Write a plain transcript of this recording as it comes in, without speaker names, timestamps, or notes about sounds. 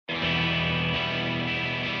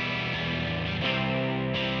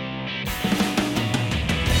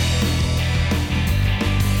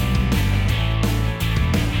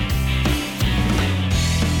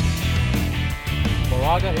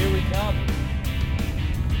Saga, here we come.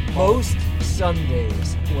 Most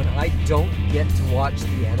Sundays when I don't get to watch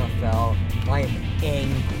the NFL, I am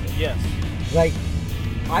angry. Yes. Like,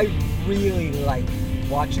 I really like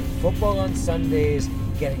watching football on Sundays,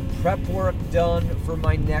 getting prep work done for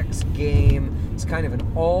my next game. It's kind of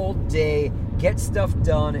an all-day, get stuff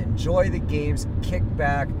done, enjoy the games, kick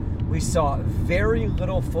back. We saw very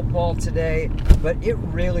little football today, but it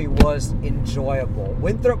really was enjoyable.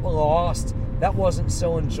 Winthrop lost. That wasn't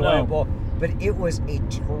so enjoyable, but it was a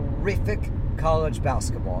terrific college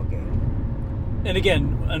basketball game. And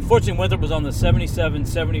again, unfortunately, Winthrop was on the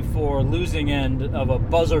 77-74 losing end of a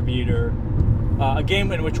buzzer beater. A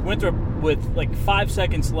game in which Winthrop, with like 5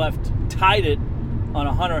 seconds left, tied it on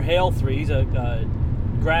a Hunter Hale three. He's a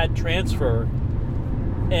grad transfer.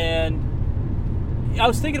 And I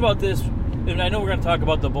was thinking about this, and I know we're going to talk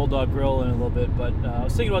about the Bulldog Grill in a little bit, but I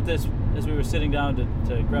was thinking about this as we were sitting down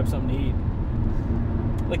to grab something to eat.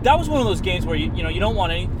 Like, that was one of those games where you don't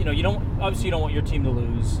want any, you don't want your team to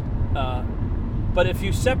lose. But if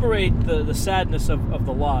you separate the sadness of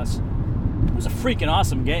the loss, it was a freaking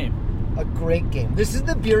awesome game. A great game. This is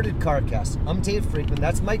the Bearded Carcast. I'm Dave Freakman.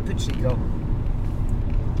 That's Mike Pacheco.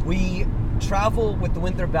 We travel with the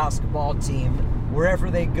Winthrop basketball team wherever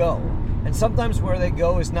they go. And sometimes where they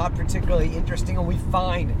go is not particularly interesting, and we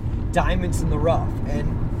find diamonds in the rough.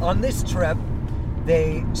 And on this trip,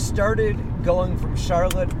 they started going from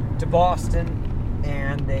Charlotte to Boston,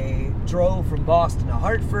 and they drove from Boston to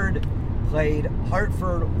Hartford, played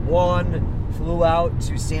Hartford, won, flew out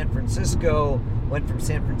to San Francisco, went from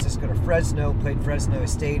San Francisco to Fresno, played Fresno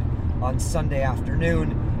State on Sunday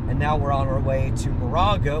afternoon, and now we're on our way to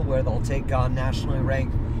Moraga, where they'll take on nationally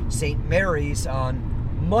ranked St. Mary's on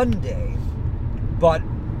Monday. But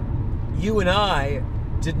you and I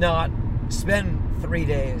did not spend 3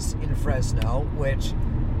 days in Fresno, which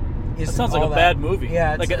is that sounds like a bad movie.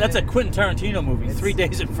 Yeah, like that's a Quentin Tarantino movie. 3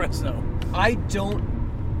 days in Fresno. I don't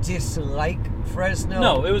dislike Fresno.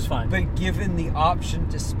 No, it was fine. But given the option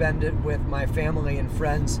to spend it with my family and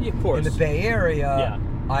friends in the Bay Area,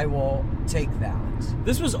 I will take that.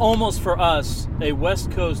 This was almost for us a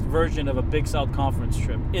West Coast version of a Big South Conference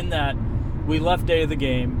trip, in that we left day of the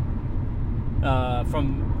game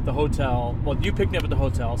from the hotel. Well, you picked me up at the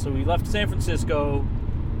hotel, so we left San Francisco,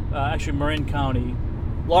 actually Marin County,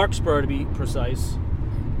 Larkspur to be precise.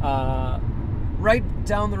 Right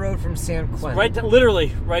down the road from San Quentin.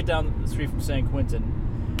 Literally right down the street from San Quentin.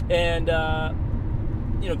 And,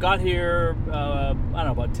 got here, I don't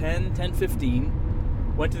know, about 10:15.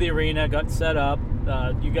 Went to the arena, got set up.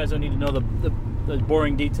 You guys don't need to know the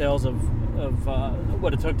boring details of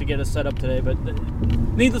what it took to get us set up today, but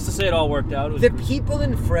needless to say, it all worked out. The people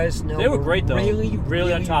in Fresno they were great, though.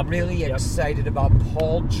 Really on top. Really excited about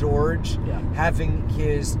Paul George having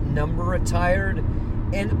his number retired,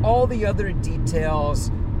 and all the other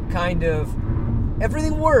details. Kind of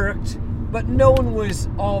everything worked, but no one was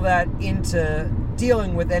all that into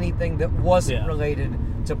dealing with anything that wasn't related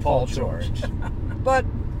to Paul George. But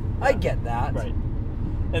I get that. Right.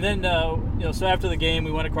 And then, so after the game,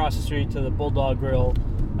 we went across the street to the Bulldog Grill.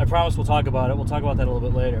 I promise we'll talk about it. We'll talk about that a little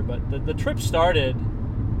bit later. But the trip started,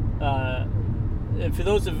 and for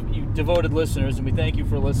those of you devoted listeners, and we thank you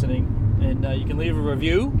for listening, and you can leave a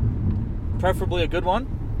review, preferably a good one.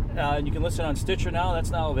 And you can listen on Stitcher now.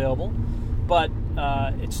 That's now available. But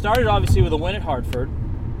it started, obviously, with a win at Hartford.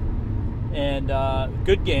 And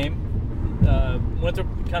good game. Winthrop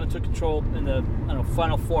kind of took control in the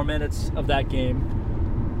final 4 minutes of that game.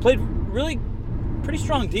 Played really pretty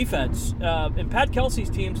strong defense. And Pat Kelsey's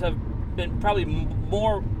teams have been probably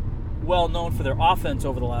more well known for their offense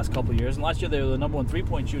over the last couple of years. And last year they were the number one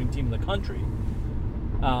three-point shooting team in the country.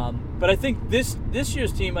 But I think this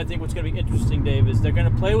year's team, I think what's going to be interesting, Dave, is they're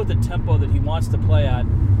going to play with the tempo that he wants to play at.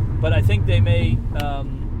 But I think they may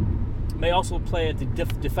also play at the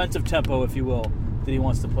defensive tempo, if you will, that he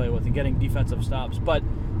wants to play with, and getting defensive stops. But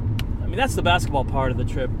I mean, that's the basketball part of the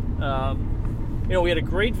trip. We had a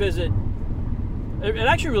great visit. It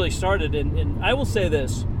actually really started, and I will say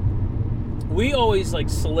this: we always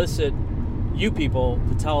solicit you people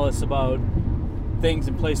to tell us about things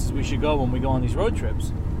and places we should go when we go on these road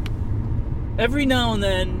trips. Every now and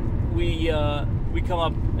then we come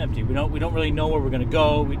up empty. We don't really know where we're going to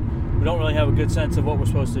go. We don't really have a good sense of what we're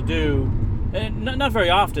supposed to do. And not very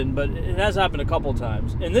often, but it has happened a couple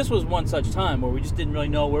times. And this was one such time where we just didn't really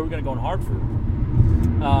know where we were going to go in Hartford.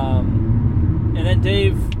 And then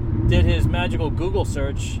Dave did his magical Google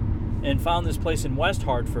search and found this place in West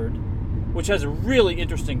Hartford, which has a really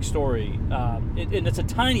interesting story. And it's a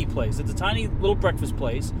tiny place. It's a tiny little breakfast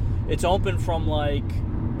place. It's open from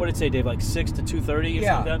what did it say, Dave, 6 to 2:30 or something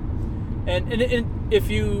like that? And if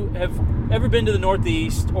you have ever been to the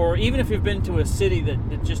Northeast, or even if you've been to a city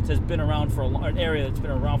that just has been around for an area that's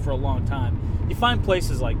been around for a long time, you find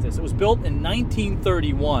places like this. It was built in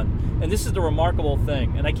 1931, and this is the remarkable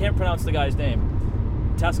thing. And I can't pronounce the guy's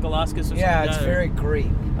name. Tascalauskas or something. Yeah, it's very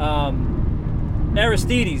Greek.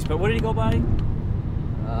 Aristides, but what did he go by?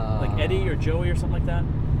 Like Eddie or Joey or something like that?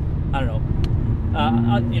 I don't know.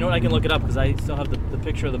 You know what? I can look it up because I still have the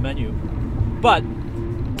picture of the menu. But,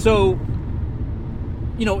 so,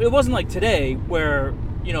 you know, it wasn't like today where,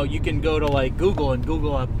 you know, you can go to like Google and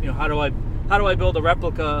Google up, you know, how do I build a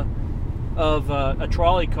replica of a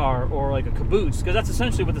trolley car or like a caboose, because that's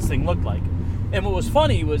essentially what this thing looked like. And what was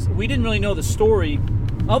funny was we didn't really know the story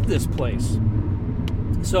of this place.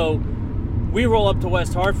 So we roll up to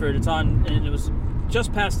West Hartford. And it was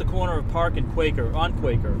just past the corner of Park and Quaker, on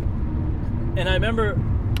Quaker. And I remember,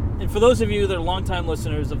 and for those of you that are longtime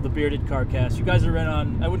listeners of the Bearded Carcast, you guys are in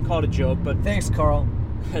on, I wouldn't call it a joke, but... Thanks, Carl.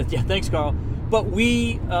 Yeah, thanks, Carl. But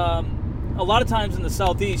we, a lot of times in the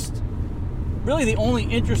Southeast, really the only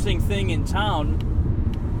interesting thing in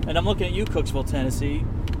town, and I'm looking at you, Cooksville, Tennessee,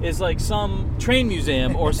 is like some train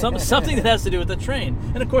museum or something that has to do with the train.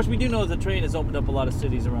 And of course, we do know that the train has opened up a lot of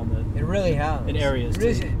cities around It really has. In areas. It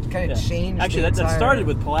really kind of changed. Actually, that started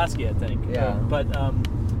with Pulaski, I think. Yeah. But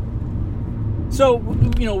so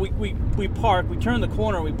you know, we park, we turn the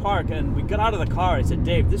corner, we park, and we got out of the car. I said,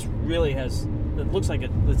 Dave, this really has. It looks like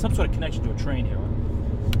there's some sort of connection to a train here.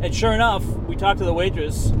 And sure enough, we talked to the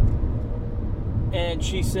waitress, and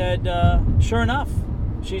she said, sure enough,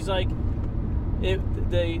 she's like,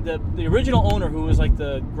 the original owner, who was like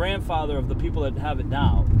the grandfather of the people that have it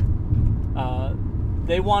now,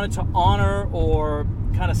 they wanted to honor or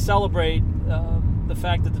kind of celebrate the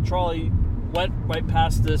fact that the trolley went right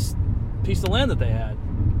past this piece of land that they had.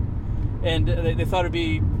 And they thought it'd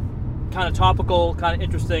be kind of topical, kind of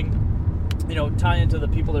interesting, you know, tie into the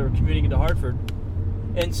people that were commuting into Hartford.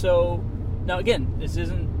 And so, now again, this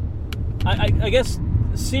isn't, I guess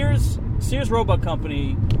Sears Roebuck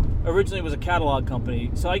Company originally was a catalog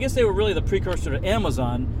company, so I guess they were really the precursor to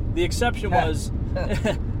Amazon. The exception was,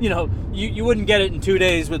 you know, you wouldn't get it in 2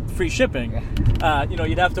 days with free shipping. You know,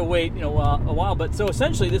 you'd have to wait, you know, a while. But so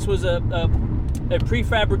essentially, this was a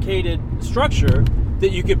prefabricated structure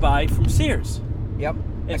that you could buy from Sears. Yep.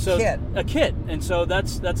 And a kit. And so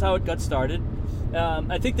that's how it got started.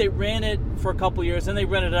 I think they ran it for a couple years, then they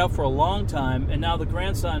rented it out for a long time, and now the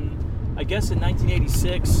grandson, I guess in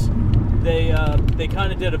 1986, they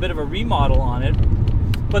kind of did a bit of a remodel on it,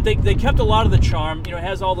 but they kept a lot of the charm. You know, it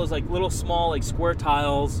has all those like little small like square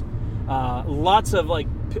tiles, lots of like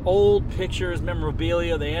old pictures,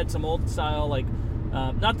 memorabilia. They had some old style like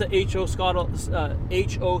not the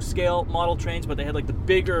HO scale model trains, but they had like the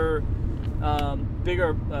bigger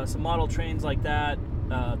some model trains like that.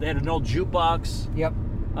 They had an old jukebox. Yep.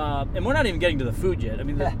 And we're not even getting to the food yet. I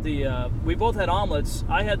mean, we both had omelets.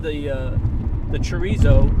 I had the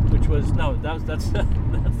chorizo, which was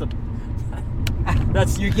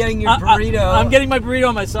that's you're getting your burrito. I'm getting my burrito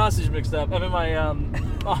and my sausage mixed up. I mean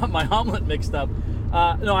my omelet mixed up.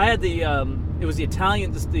 No, I had it was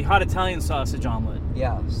the hot Italian sausage omelet.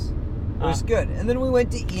 Yes. It was good. And then we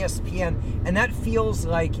went to ESPN, and that feels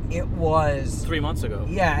like it was 3 months ago.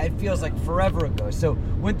 Yeah, it feels like forever ago. So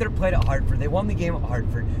Winthrop played at Hartford. They won the game at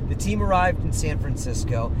Hartford. The team arrived in San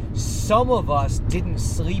Francisco. Some of us didn't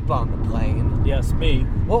sleep on the plane. Yes, me.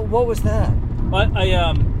 What was that?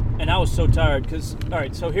 And I was so tired because, all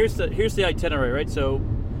right, so here's the itinerary, right? So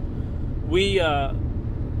we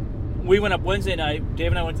went up Wednesday night.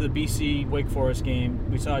 Dave and I went to the BC Wake Forest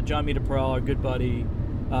game. We saw John Mita-Perrell, our good buddy.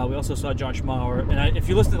 We also saw Josh Mauer, and if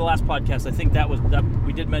you listen to the last podcast, I think that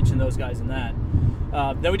we did mention those guys in that.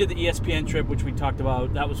 Then we did the ESPN trip, which we talked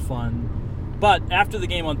about. That was fun. But after the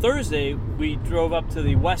game on Thursday, we drove up to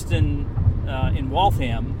the Westin in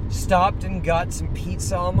Waltham. Stopped and got some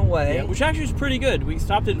pizza on the way, which actually was pretty good. We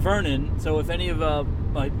stopped in Vernon, so if any of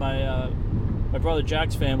my brother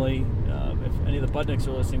Jack's family, if any of the Budnicks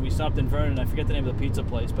are listening, we stopped in Vernon. I forget the name of the pizza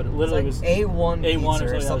place, but it literally was A1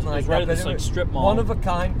 pizza or something like that. Right in this like strip mall. One of a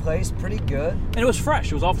kind place, pretty good. And it was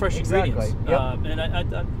fresh. It was all fresh ingredients.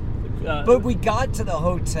 Yep. But we got to the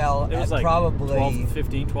hotel it was at like probably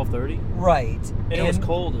 12:30. Right. And it was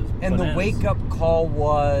cold as And bananas. the wake up call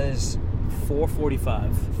was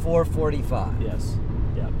 4:45. 4:45. Yes.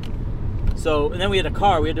 Yeah. So, and then we had a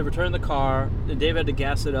car. We had to return the car, and Dave had to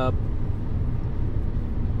gas it up.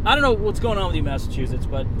 I don't know what's going on with you, Massachusetts,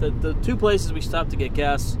 but the two places we stopped to get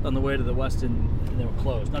gas on the way to the Westin, they were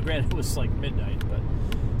closed. Now, granted, it was like midnight, but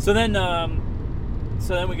so then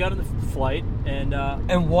so then we got on the flight,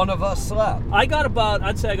 and one of us slept.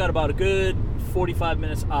 I'd say I got about a good 45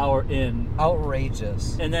 minutes, hour in.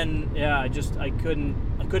 Outrageous. And then, I couldn't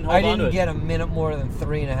hold on to it. I didn't get a minute more than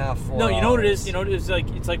 3.5, 4 No, you know hours. what it is? You know what it is?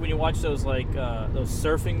 It's like when you watch those those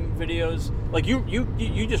surfing videos. Like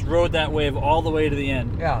you just rode that wave all the way to the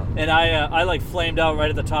end. Yeah. And I like flamed out right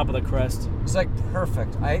at the top of the crest. It's like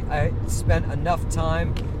perfect. I spent enough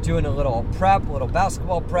time doing a little prep, a little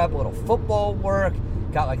basketball prep, a little football work.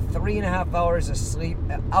 Got like 3.5 hours of sleep.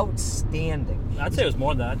 Outstanding. I'd say it was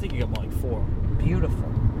more than that. I think you got more like 4. Beautiful.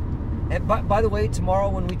 And by the way, tomorrow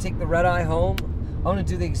when we take the red eye home, I'm going to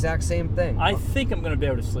do the exact same thing. I think I'm going to be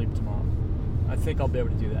able to sleep tomorrow. I think I'll be able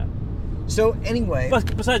to do that. So anyway,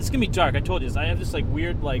 But besides, it's going to be dark. I told you this. I have this like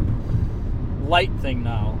weird like light thing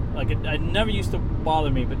now. Like it never used to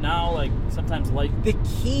bother me, but now like sometimes light. the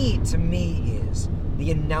key to me is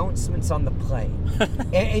the announcements on the plane.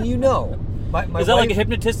 and you know, my Is that wife, like a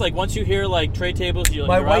hypnotist? Like once you hear like tray tables, you're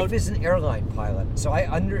my you're wife out? is an airline pilot, so I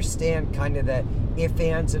understand kind of the if,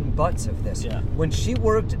 ands, and buts of this. Yeah. When she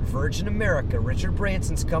worked at Virgin America, Richard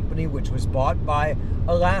Branson's company, which was bought by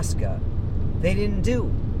Alaska, they didn't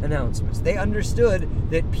do announcements. They understood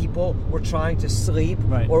that people were trying to sleep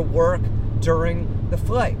Right. or work during the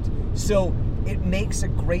flight. So it makes a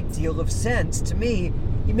great deal of sense to me.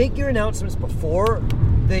 You make your announcements before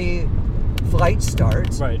the flight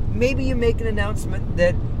starts. Right. Maybe you make an announcement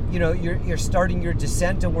that you're starting your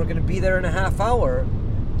descent and we're going to be there in a half hour.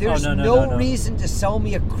 There's no. reason to sell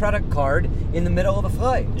me a credit card in the middle of the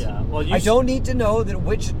flight. Yeah. Well, I don't need to know that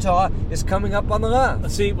Wichita is coming up on the left.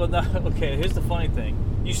 See, well, no, okay. Here's the funny thing.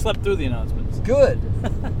 You slept through the announcements. Good.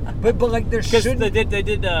 but like there Because shouldn't. they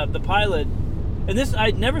did the pilot, and this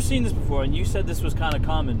I'd never seen this before, and you said this was kind of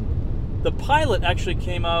common. The pilot actually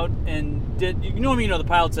came out and did. You know what I mean? The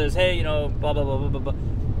pilot says, "Hey, blah blah blah blah blah blah."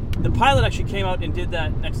 The pilot actually came out and did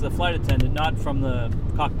that next to the flight attendant, not from the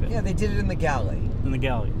cockpit. Yeah, they did it in the galley. In the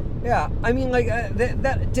galley. Yeah, I mean, like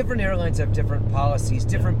that. Different airlines have different policies.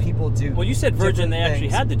 Different people do. Well, you said Virgin, different they actually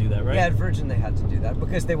things. had to do that, right? Yeah, at Virgin they had to do that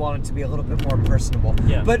because they wanted to be a little bit more personable.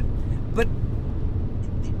 Yeah. But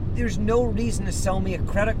there's no reason to sell me a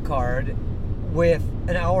credit card with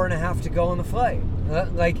an hour and a half to go on the flight.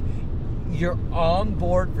 Like, you're on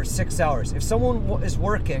board for 6 hours. If someone is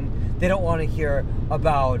working, they don't want to hear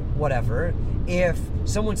about whatever. If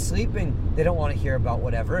someone's sleeping, they don't want to hear about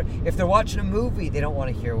whatever. If they're watching a movie, they don't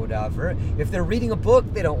want to hear whatever. If they're reading a book,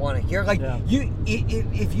 they don't want to hear. Like, Yeah.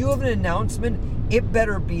 if you have an announcement, it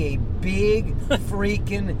better be a big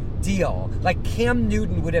freaking deal. Like Cam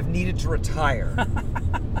Newton would have needed to retire.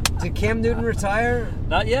 Did Cam Newton retire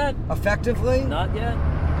Not yet. effectively? Not yet.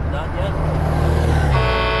 Not yet.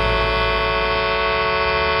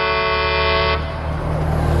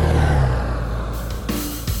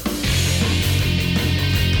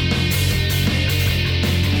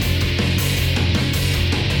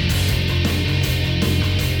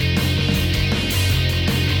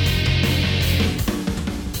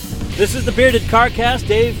 This is the Bearded Carcast.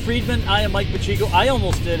 Dave Friedman. I am Mike Pacheco. I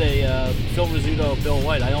almost did a Phil Rizzuto, Bill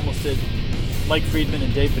White. I almost did Mike Friedman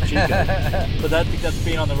and Dave Pacheco. But I think that's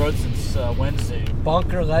been on the road since Wednesday.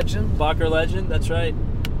 Bonker legend? Bonker Legend, that's right.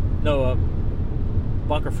 No,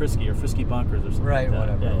 Bonker Frisky or Frisky Bonkers or something. Right, like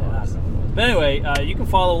that. whatever it I was. don't know what it was. But anyway, you can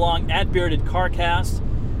follow along at Bearded Carcast.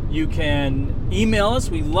 You can email us.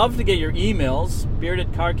 We love to get your emails,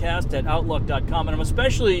 beardedcarcast@outlook.com. And I'm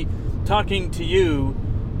especially talking to you,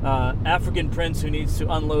 African prince who needs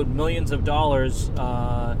to unload millions of dollars,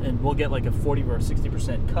 and we'll get like a 40 or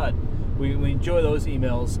 60% cut. We enjoy those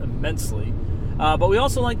emails immensely. But we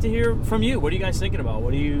also like to hear from you. What are you guys thinking about?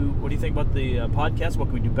 What do you think about the podcast? What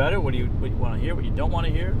can we do better? What you want to hear? What you don't want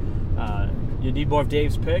to hear? You need more of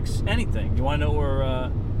Dave's picks? Anything? You want to know where?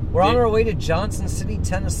 We're on our way to Johnson City,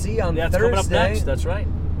 Tennessee on That's Thursday. coming up next. That's right.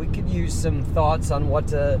 We could use some thoughts on what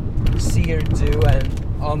to see or do, and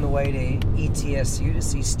on the way to ETSU to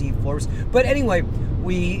see Steve Forbes. But anyway,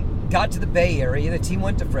 we got to the Bay Area. The team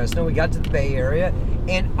went to Fresno. We got to the Bay Area,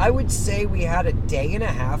 and I would say we had a day and a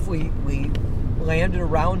half. We landed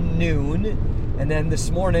around noon, and then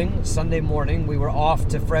this morning, Sunday morning, we were off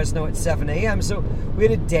to Fresno at 7 a.m. So we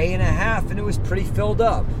had a day and a half, and it was pretty filled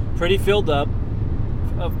up. Pretty filled up.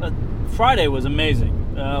 Friday was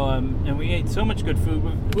amazing, and we ate so much good food.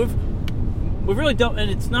 We've really done,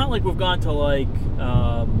 and it's not like we've gone to like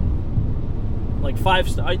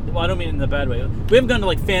 5-star. I don't mean in the bad way. We haven't gone to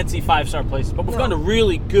like fancy 5-star places, but we've gone to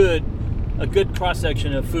really a good cross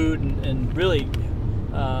section of food and really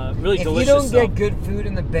delicious. If you don't stuff. get good food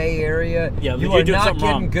in the Bay Area, Yeah, you you're are doing not something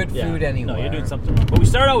getting wrong. good food anywhere. No, you're doing something wrong. But we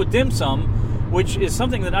started out with dim sum, which is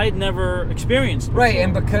something that I had never experienced before. Right,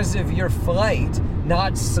 and because of your flight,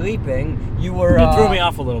 not sleeping, you were... It threw me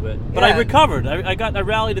off a little bit. But yeah. I recovered. I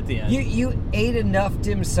rallied at the end. You ate enough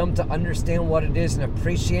dim sum to understand what it is and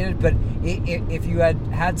appreciate it, but if you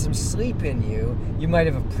had some sleep in you, you might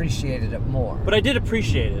have appreciated it more. But I did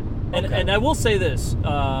appreciate it. And I will say this.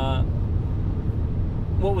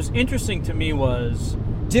 What was interesting to me was...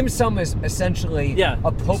 Dim sum is essentially a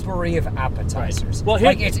potpourri of appetizers. Right. Well,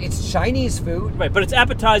 like it's Chinese food. Right, but it's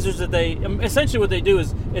appetizers that they... Essentially what they do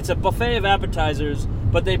is it's a buffet of appetizers,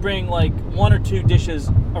 but they bring like 1 or 2 dishes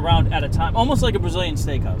around at a time. Almost like a Brazilian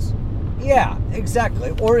steakhouse. Yeah,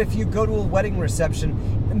 exactly. Or if you go to a wedding reception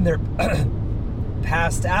and they're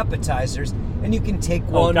past appetizers and you can take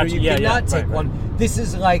one or you cannot take one. This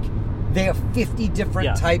is like... They have 50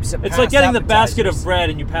 different types of It's like getting appetizers. the basket of bread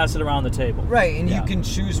and you pass it around the table. Right, and you can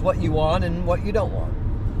choose what you want and what you don't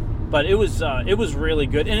want. But it was really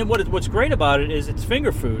good. And what's great about it is it's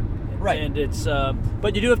finger food. Right. And it's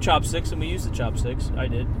but you do have chopsticks, and we use the chopsticks. I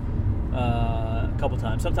did a couple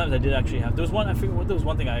times. Sometimes I did actually have. There was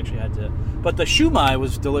one thing I actually had to. But the shumai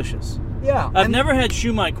was delicious. Yeah. I've never had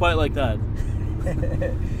shumai quite like that.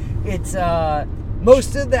 It's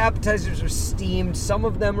most of the appetizers are steamed. Some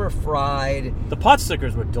of them are fried. The pot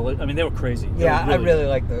stickers were delicious. I mean, they were crazy. I really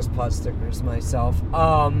like those pot stickers myself.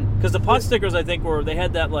 Because the pot stickers, I think, they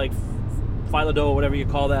had that like phyllo dough, whatever you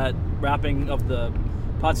call that, wrapping of the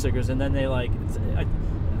pot stickers, and then they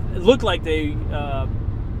it looked like they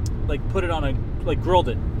put it on grilled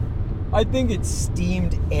it. I think it's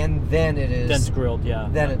steamed and then it is. Then it's grilled, yeah.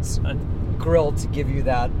 Then it's grilled to give you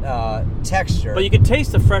that texture. But you could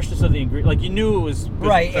taste the freshness of the ingredient. Like you knew it was good,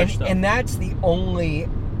 right, fresh stuff. And that's the only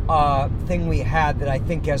thing we had that I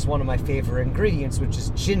think has one of my favorite ingredients, which is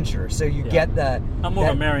ginger. So you get the. I'm more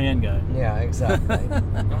of a Marianne guy. Yeah, exactly.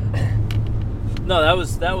 No, that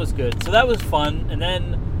was good. So that was fun, and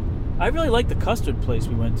then I really liked the custard place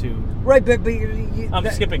we went to. Right, but I'm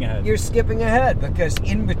skipping ahead. You're skipping ahead because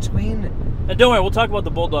in between. And don't worry, we'll talk about the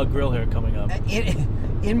Bulldog Grill here coming up.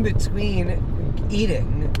 In between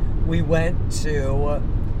eating, we went to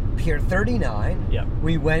Pier 39. Yeah.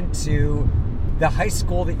 We went to the high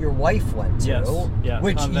school that your wife went to,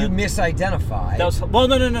 which you misidentified.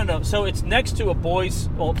 No. So it's next to a boys.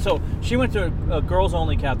 So she went to a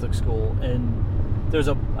girls-only Catholic school, and there's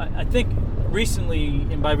I think recently,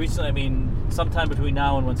 and by recently I mean sometime between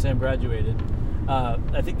now and when Sam graduated.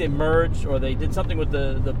 I think they merged or they did something with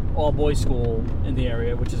the all-boys school in the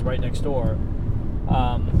area, which is right next door.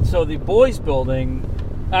 So the boys building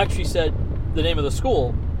actually said the name of the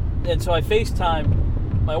school, and so I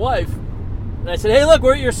FaceTimed my wife, and I said, "Hey, look,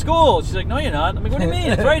 we're at your school." She's like, "No, you're not." I'm like, "What do you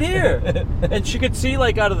mean? It's right here." And she could see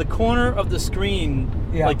like out of the corner of the screen,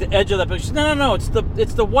 like the edge of that building. She said, "No, it's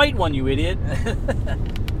the white one, you idiot."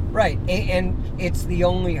 Right, and it's the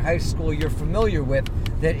only high school you're familiar with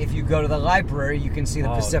that if you go to the library, you can see the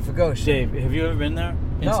Pacific Ocean. Dave, have you ever been there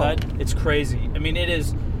inside? No. It's crazy. I mean, it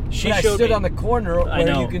is. I stood on the corner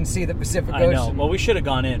where you can see the Pacific Ocean. I know. Well, we should have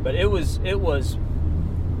gone in, but it was.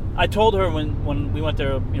 I told her when we went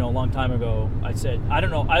there, a long time ago. I said, I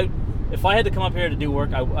don't know. If I had to come up here to do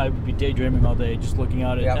work, I would be daydreaming all day, just looking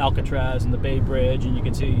out at Alcatraz and the Bay Bridge, and you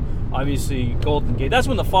can see obviously Golden Gate. That's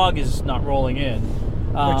when the fog is not rolling in,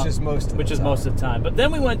 which is most of the time. But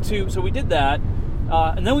then we went so we did that,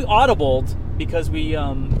 and then we audibled because we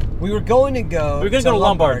were going to go to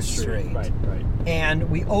Lombard Street. Right. And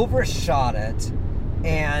we overshot it,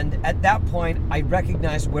 and at that point, I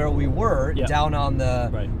recognized where we were down on the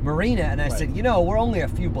marina, and I said, we're only a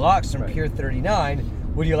few blocks from Pier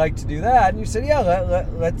 39. Would you like to do that? And you said, yeah,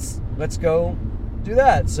 let's go do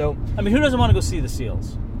that. So, I mean, who doesn't want to go see the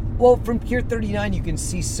seals? Well, from Pier 39, you can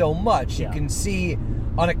see so much. You can see,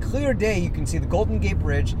 on a clear day, you can see the Golden Gate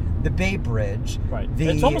Bridge, the Bay Bridge. Right.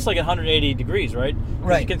 It's almost like 180 degrees, right?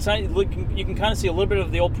 Right. You can kind of see a little bit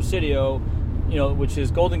of the old Presidio, which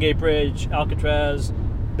is Golden Gate Bridge, Alcatraz,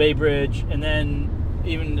 Bay Bridge, and then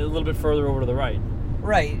even a little bit further over to the right.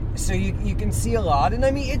 Right. So you can see a lot. And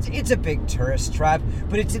I mean, it's a big tourist trap,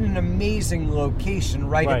 but it's in an amazing location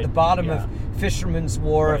right at the bottom of Fisherman's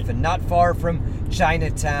Wharf and not far from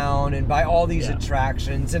Chinatown and by all these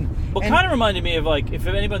attractions. Well, kind of reminded me of, like, if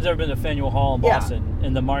anybody's ever been to Faneuil Hall in Boston,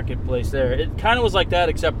 in the marketplace there, it kind of was like that,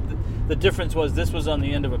 except the difference was this was on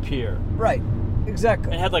the end of a pier. Right.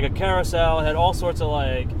 Exactly. It had like a carousel. It had all sorts of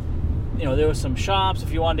there was some shops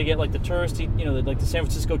if you wanted to get like the touristy, like the San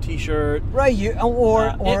Francisco T-shirt. Right.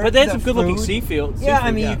 But they had some good-looking seafood. Yeah,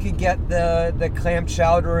 I mean, you could get the clam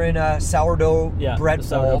chowder in a sourdough bread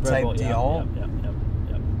bowl type deal. Yeah.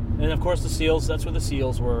 And of course the seals. That's where the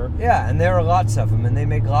seals were. Yeah, and there are lots of them, and they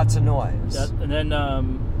make lots of noise. And then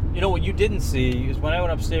You know what you didn't see is when I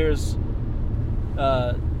went upstairs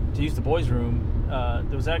to use the boys' room,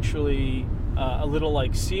 there was actually a little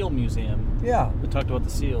like seal museum. Yeah. We talked about the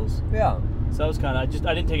seals. Yeah. So that was kind of,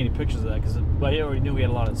 I didn't take any pictures of that because I already knew we had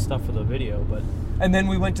a lot of stuff for the video. But And then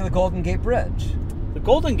we went to the Golden Gate Bridge. the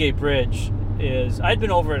Golden Gate Bridge I'd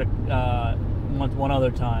been over it one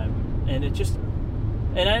other time, and it just,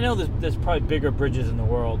 and I know there's probably bigger bridges in the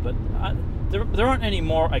world, but there aren't any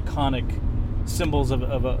more iconic symbols of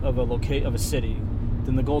a city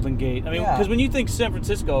than the Golden Gate. I mean, because when you think San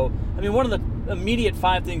Francisco, I mean, one of the immediate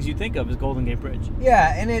 5 things you think of is Golden Gate Bridge.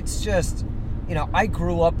 Yeah, and it's just, I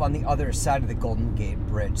grew up on the other side of the Golden Gate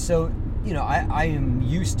Bridge, so I am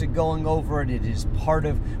used to going over it. It is part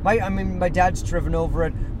of my dad's driven over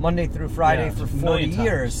it Monday through Friday for 40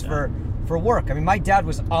 years for work. I mean, my dad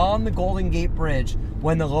was on the Golden Gate Bridge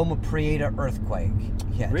when the Loma Prieta earthquake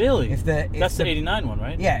hit. Really? That's the 89 one,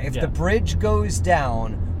 right? Yeah, if the bridge goes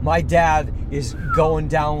down, my dad is going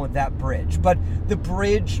down with that bridge. But the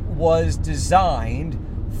bridge was designed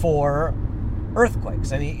for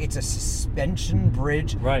earthquakes. I mean, it's a suspension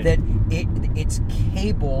bridge that its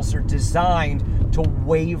cables are designed to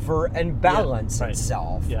waver and balance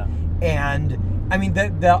itself. Yeah. And I mean,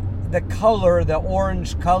 the color, the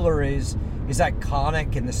orange color is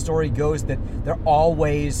iconic, and the story goes that they're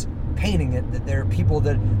always painting it, that there are people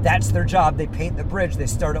that's their job. They paint the bridge. They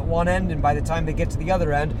start at one end, and by the time they get to the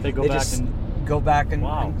other end, they go back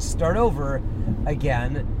and start over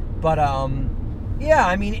again. But yeah,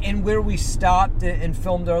 I mean, and where we stopped and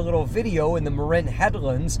filmed our little video in the Marin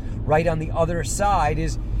Headlands, right on the other side,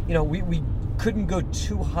 is, we couldn't go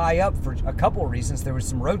too high up for a couple of reasons. There was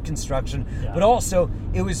some road construction, but also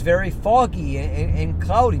it was very foggy and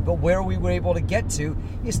cloudy. But where we were able to get to,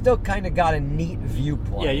 you still kind of got a neat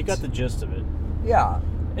viewpoint. Yeah, you got the gist of it. Yeah.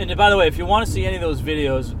 And by the way, if you want to see any of those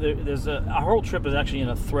videos, there's our whole trip is actually in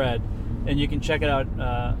a thread, and you can check it out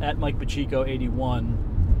at Mike Pacheco 81.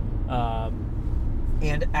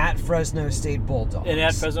 And at Fresno State Bulldogs.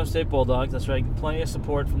 That's right. Plenty of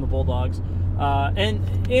support from the Bulldogs.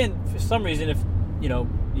 And for some reason, if you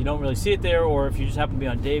don't really see it there, or if you just happen to be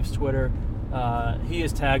on Dave's Twitter, he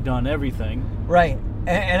is tagged on everything. Right.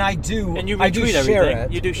 And I do. And you retweet everything. Share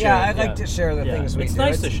it. You do share. Yeah, I like to share the things we do. It's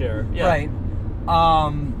nice to share. Yeah. Right.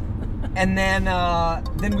 And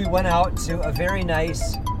then we went out to a very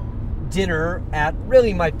nice dinner at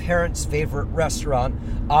really my parents' favorite restaurant,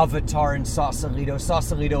 Avatar in Sausalito.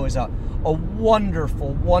 Sausalito is a wonderful,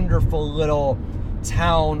 wonderful little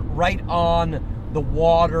town right on the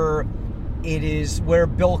water. It is where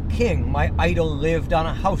Bill King, my idol, lived on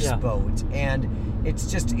a houseboat. And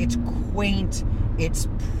it's quaint, it's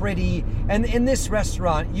pretty. And in this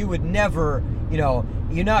restaurant, you would never,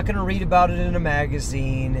 you're not going to read about it in a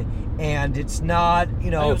magazine. And it's not,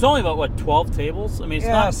 It was only about, 12 tables? I mean, it's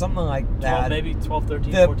not... something like that. 12, maybe 12,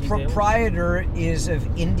 13, the 14 proprietor tables? is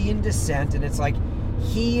of Indian descent, and it's like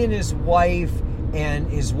he and his wife and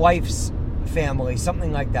his wife's family,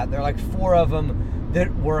 something like that. There are like 4 of them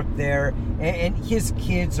that work there, and his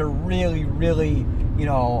kids are really, really,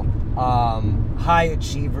 high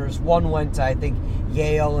achievers. One went to, I think,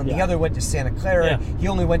 Yale, and the other went to Santa Clara. Yeah. He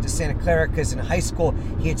only went to Santa Clara because in high school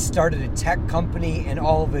he had started a tech company, and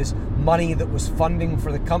all of his money that was funding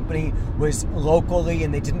for the company was locally,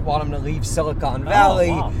 and they didn't want him to leave Silicon Valley.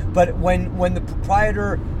 Oh, wow. But when the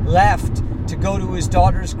proprietor left to go to his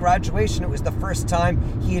daughter's graduation, it was the first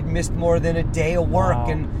time he had missed more than a day of work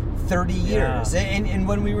in 30 years. Yeah. And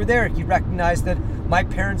when we were there, he recognized that my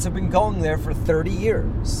parents have been going there for 30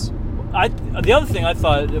 years. The other thing I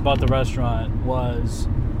thought about the restaurant was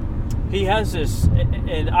he has this,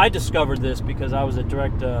 and I discovered this because I was a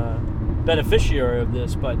direct beneficiary of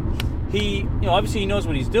this, but he, obviously he knows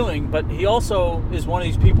what he's doing, but he also is one of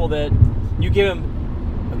these people that you give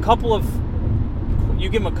him a couple of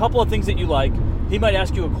things that you like, he might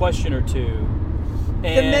ask you a question or two.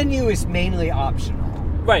 And the menu is mainly optional.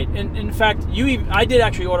 Right, and in fact, I did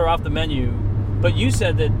actually order off the menu, but you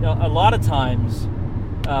said that a lot of times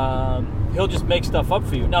he'll just make stuff up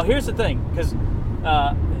for you. Now, here's the thing, because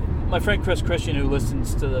my friend Chris Christian, who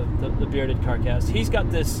listens to the Bearded Carcast, he's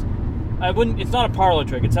got this. It's not a parlor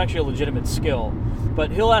trick. It's actually a legitimate skill.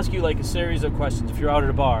 But he'll ask you like a series of questions if you're out at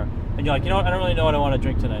a bar, and you're like, I don't really know what I want to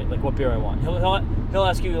drink tonight. Like what beer I want. He'll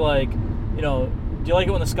ask you like, do you like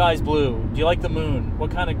it when the sky's blue? Do you like the moon?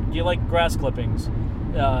 Do you like grass clippings?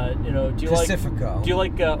 Do you Pacifico. Do you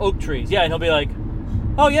like oak trees? Yeah, and he'll be like,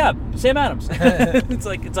 oh yeah, Sam Adams.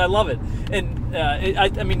 I love it, and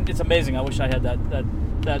I mean, it's amazing. I wish I had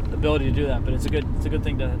that ability to do that, but it's a good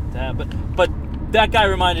thing to have. But that guy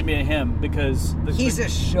reminded me of him because he's a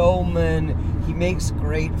showman. He makes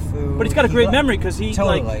great food. But he's got a great memory because he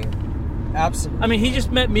totally. Absolutely. I mean, he just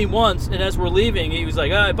met me once, and as we're leaving, he was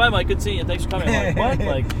like, "All right, bye, Mike. Good seeing you. Thanks for coming." I'm like, what?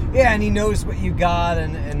 Like, yeah, and he knows what you got,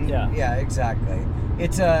 and yeah, exactly.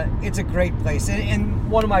 It's a great place, and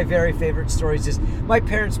one of my very favorite stories is my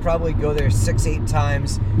parents probably go there 6-8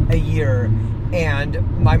 times a year,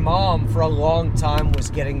 and my mom for a long time was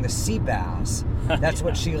getting the sea bass. That's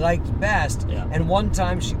what she liked best. Yeah. And one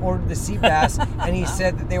time she ordered the sea bass, and he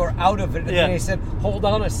said that they were out of it. And then he said, "Hold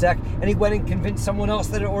on a sec," and he went and convinced someone else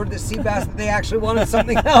that had ordered the sea bass that they actually wanted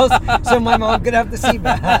something else, so my mom could have the sea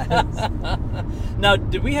bass. Now,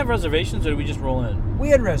 did we have reservations, or did we just roll in? We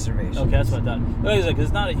had reservations. Okay, that's what I thought. Like I said, 'cause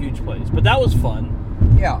it's not a huge place, but that was fun.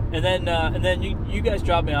 Yeah. And then you guys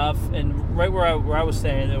dropped me off, and right where I was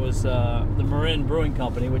staying, there was the Marin Brewing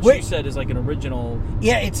Company, which you said is like an original.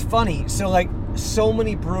 Yeah, it's funny. So like so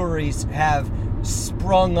many breweries have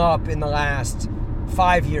sprung up in the last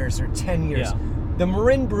 5 years or 10 years. Yeah. The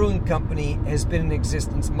Marin Brewing Company has been in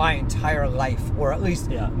existence my entire life, or at least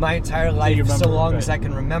my entire life, so long as I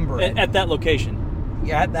can remember it. At that location.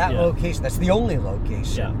 Yeah, at that location. That's the only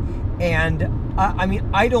location. Yeah. And I mean,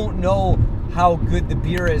 I don't know how good the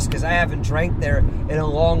beer is because I haven't drank there in a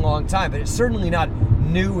long, long time, but it's certainly not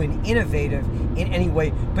new and innovative in any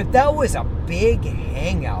way. But that was a big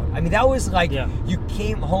hangout. I mean, that was like you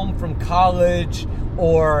came home from college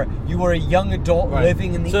or you were a young adult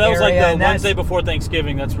living in the area. So that was like the Wednesday before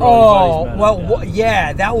Thanksgiving. That's where all the buddies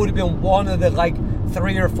met. That would have been one of the like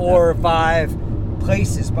 3 or 4 or 5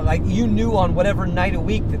 places, but like you knew on whatever night of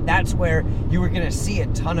week that's where you were going to see a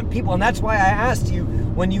ton of people, and that's why I asked you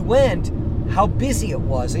when you went how busy it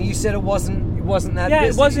was, and you said it wasn't that busy. Yeah,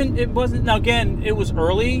 it wasn't. Now again, it was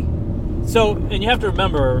early, so and you have to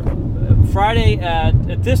remember, Friday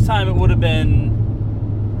at this time it would have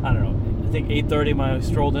been, I don't know, I think 8:30 when I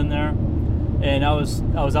strolled in there, and I was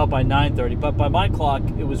out by 9:30, but by my clock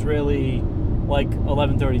it was really like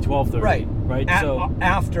 11:30, 12:30. Right. So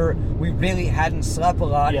after we really hadn't slept a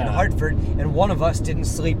lot in Hartford, and one of us didn't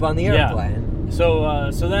sleep on the airplane. Yeah. So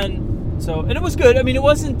and it was good. I mean, it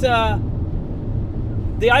wasn't.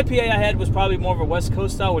 The IPA I had was probably more of a West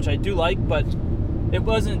Coast style, which I do like, but it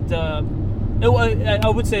wasn't. I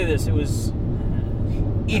would say this: it was.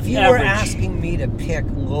 If you were asking me to pick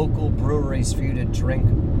local breweries for you to drink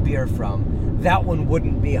beer from, that one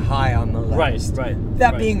wouldn't be high on the list. Right.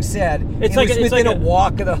 That being said, it's within a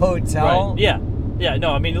walk of the hotel. Right. Yeah.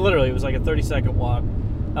 No, I mean literally, it was like a 30-second walk.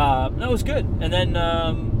 No, it was good. And then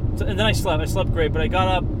I slept. I slept great, but I got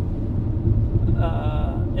up.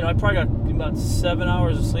 I probably got about 7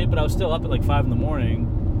 hours of sleep, but I was still up at like 5 in the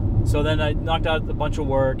morning. So then I knocked out a bunch of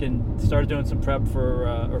work and started doing some prep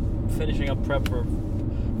or finishing up prep for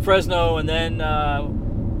Fresno, and then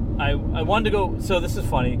I wanted to go. So this is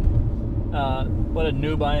funny. What a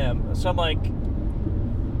noob I am. So I'm like,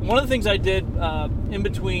 one of the things I did in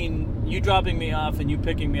between you dropping me off and you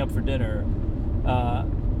picking me up for dinner,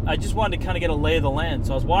 I just wanted to kind of get a lay of the land.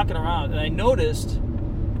 So I was walking around and I noticed,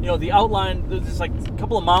 the outline, there's like a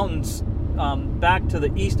couple of mountains back to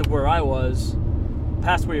the east of where I was,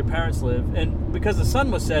 past where your parents live, and because the sun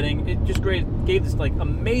was setting, it just gave this like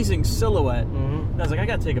amazing silhouette. And I was like, I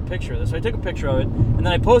gotta take a picture of this. So I took a picture of it, and then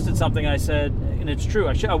I posted something. I said, and it's true,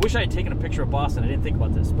 I wish I had taken a picture of Boston. I didn't think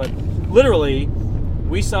about this, but literally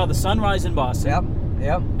we saw the sunrise in Boston.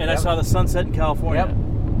 Yep. And I saw the sunset in California.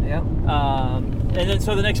 Yep. And then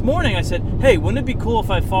so the next morning I said, hey, wouldn't it be cool if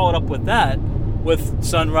I followed up with that, with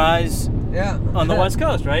sunrise on the West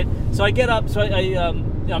Coast, right? So I get up, so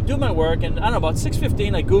I'm doing my work, and I don't know, about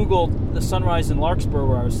 6:15 I Googled the sunrise in Larkspur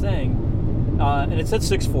where I was staying, and it said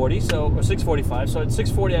 6:40, or 6:45, so at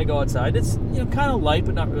 6:40 I go outside. It's kind of light,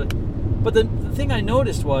 but not really. But the thing I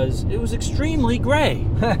noticed was it was extremely gray.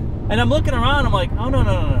 And I'm looking around, I'm like, oh,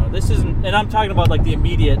 no, this isn't, and I'm talking about like the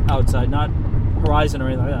immediate outside, not horizon or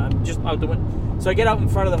anything like that. I'm just out the window. So I get out in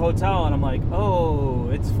front of the hotel, and I'm like, oh,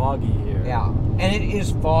 it's foggy here. Yeah, and it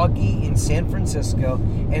is foggy in San Francisco,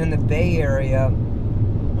 and in the Bay Area,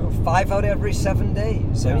 5 out every 7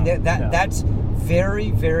 days. I mean, that's very,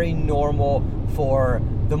 very normal for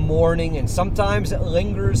the morning, and sometimes it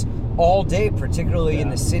lingers all day, particularly in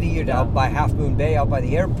the city, out by Half Moon Bay, out by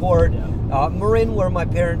the airport. Marin, where my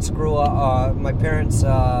parents grew up,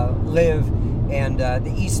 live, and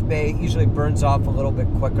the East Bay usually burns off a little bit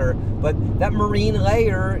quicker, but that marine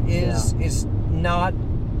layer is not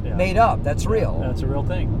made up. That's real. That's a real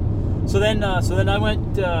thing. So then I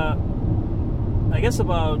went. I guess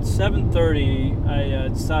about 7:30, I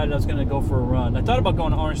decided I was going to go for a run. I thought about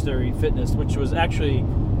going to Orange Theory Fitness, which was actually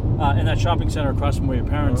in that shopping center across from where your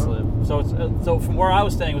parents live. So from where I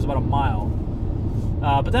was staying, it was about a mile.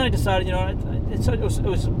 But then I decided, it was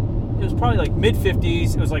probably like mid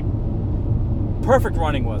 50s. It was like perfect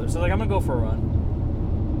running weather. So like I'm gonna go for a run.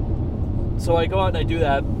 So I go out and I do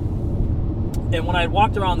that. And when I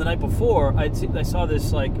walked around the night before, I saw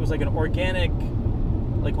this like it was like an organic,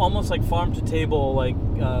 like almost like farm to table like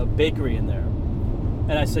bakery in there.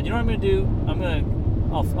 And I said, you know what I'm gonna do?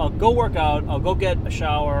 I'll go work out. I'll go get a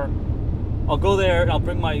shower. I'll go there and I'll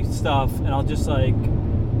bring my stuff and I'll just like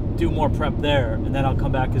do more prep there, and then I'll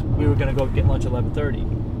come back because we were gonna go get lunch at 11:30.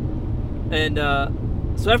 And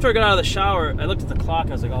so after I got out of the shower, I looked at the clock.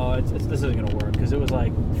 I was like, oh, this isn't gonna work because it was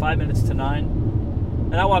like 5 minutes to 9.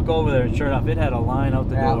 And I walk over there, and sure enough, it had a line out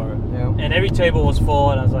the door, and every table was full.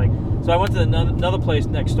 And I was like, so I went to another place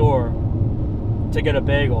next door to get a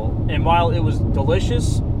bagel. And while it was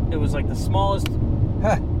delicious, it was like the smallest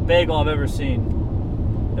bagel I've ever seen.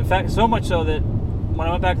 In fact, so much so that when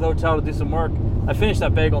I went back to the hotel to do some work, I finished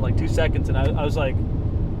that bagel in like 2 seconds, and I was like,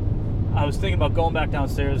 I was thinking about going back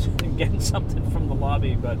downstairs and getting something from the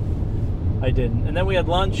lobby, but I didn't. And then we had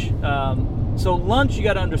lunch. So lunch, you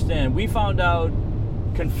got to understand, we found out,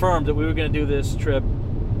 confirmed that we were going to do this trip,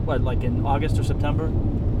 like in August or September?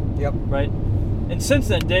 Yep. Right? And since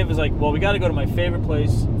then, Dave was like, well, we got to go to my favorite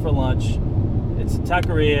place for lunch. It's a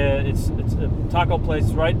taqueria. It's a taco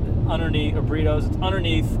place right underneath, or burritos. It's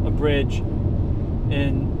underneath a bridge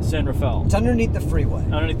in San Rafael. It's underneath the freeway.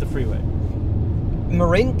 Underneath the freeway.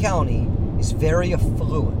 Marin County is very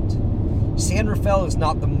affluent. San Rafael is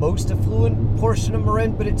not the most affluent portion of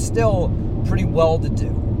Marin, but it's still pretty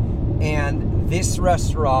well-to-do. And this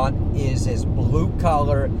restaurant is as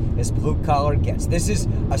blue-collar gets. This is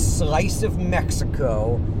a slice of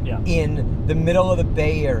Mexico in the middle of the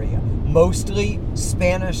Bay Area. Mostly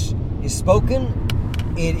Spanish is spoken.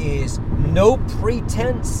 It is no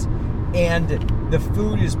pretense, and the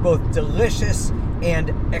food is both delicious and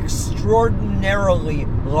extraordinarily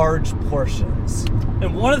large portions.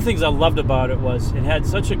 And one of the things I loved about it was it had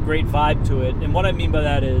such a great vibe to it. And what I mean by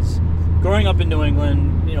that is, growing up in New England,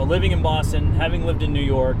 living in Boston, having lived in New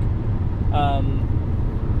York,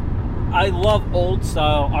 I love old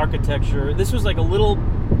style architecture. This was like a little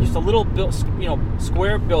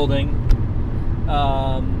square building.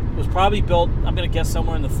 It was probably built, I'm going to guess,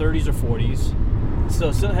 somewhere in the 30s or 40s. So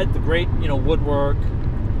it still had the great, woodwork.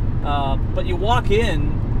 But you walk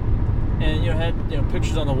in, and had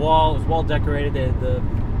pictures on the wall. It was well decorated. The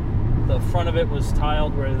front of it was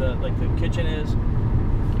tiled where the kitchen is.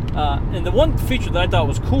 And the one feature that I thought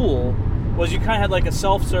was cool was you kind of had like a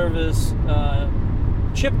self-service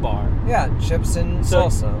chip bar. Yeah, chips and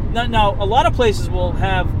salsa. Now, a lot of places will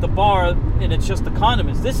have the bar and it's just the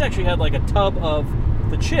condiments. This actually had like a tub of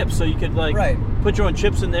the chips, so you could put your own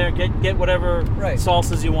chips in there, get whatever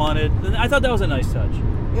salsas you wanted. And I thought that was a nice touch.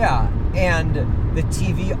 Yeah, and the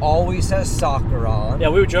TV always has soccer on. Yeah,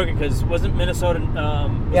 we were joking because wasn't Minnesota?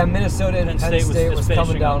 Minnesota and Penn State was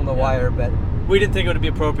coming down the wire, but we didn't think it would be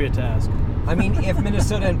appropriate to ask. I mean, if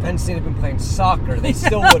Minnesota and Penn State had been playing soccer, they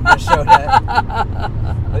still wouldn't have showed it.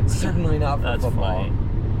 But certainly not for football. Funny.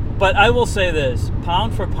 But I will say this,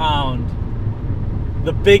 pound for pound,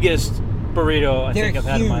 the biggest burrito I think I've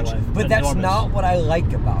had in my life. But that's not what I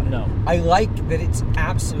like about it. No. I like that it's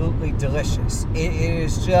absolutely delicious. It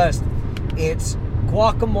is just, it's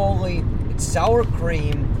guacamole, it's sour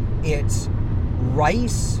cream, it's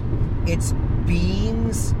rice, it's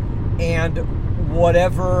beans, and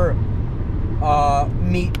whatever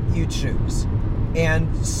meat you choose.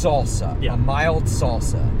 And salsa, a mild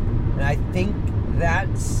salsa. And I think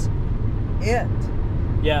that's it.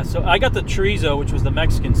 Yeah, so I got the chorizo, which was the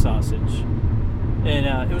Mexican sausage. And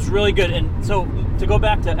it was really good. And so to go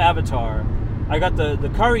back to Avatar, I got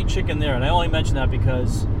the curry chicken there. And I only mentioned that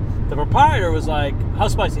because the proprietor was like, how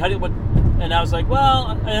spicy? What? And I was like,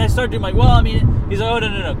 well, and I started doing like, he's like, oh,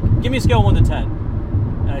 no. Give me a scale of 1 to 10.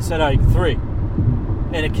 And I said, 3.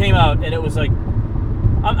 And it came out, and it was like,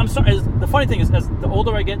 I'm sorry. The funny thing is, as the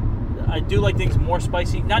older I get, I do like things more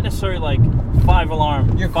spicy. Not necessarily like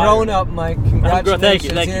 5-alarm. You're growing up, Mike.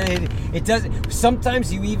 Congratulations. Thank you. It does.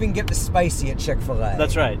 Sometimes you even get the spicy at Chick-fil-A.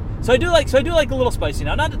 That's right. So I do like a little spicy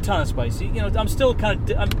now. Not a ton of spicy. I'm still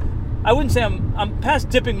kind of. I wouldn't say I'm past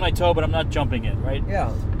dipping my toe, but I'm not jumping in. Right.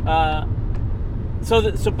 Yeah. But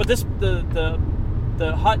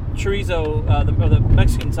the hot chorizo, the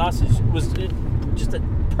Mexican sausage was just a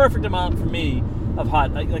perfect amount for me of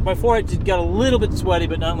hot. Like my forehead just got a little bit sweaty,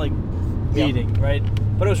 but not like eating, right?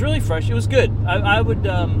 But it was really fresh. It was good. I would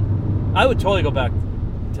totally go back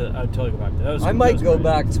to. I might go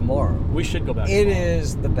back tomorrow. We should go back. It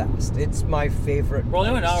is the best. It's my favorite. We're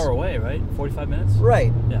only an hour away, right? 45 minutes.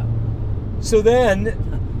 Right. Yeah. So then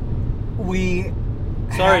we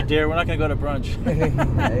Sorry, dear, we're not going to go to brunch.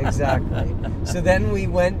 Exactly. So then we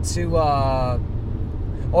went to,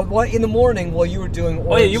 in the morning while you were doing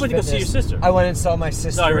Orange you went to go see your sister. I went and saw my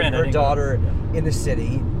sister and her daughter in the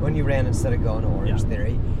city when you ran instead of going to Orange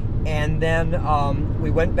Theory. And then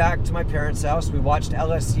we went back to my parents' house. We watched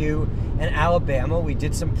LSU and Alabama. We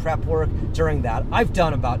did some prep work during that. I've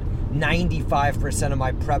done about 95% of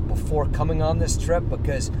my prep before coming on this trip,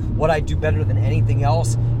 because what I do better than anything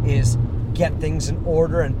else is get things in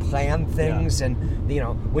order and plan things. And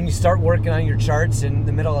when you start working on your charts in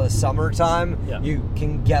the middle of the summertime, you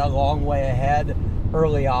can get a long way ahead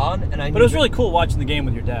early on. But it was really cool watching the game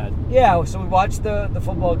with your dad. Yeah, so we watched the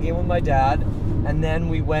football game with my dad, and then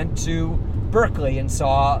we went to Berkeley and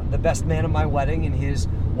saw the best man at my wedding and his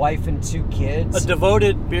wife and 2 kids. A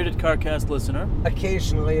devoted Bearded Carcast listener.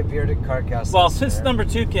 Occasionally a Bearded Carcast Well, listener. since number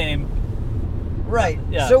 2 came. Right.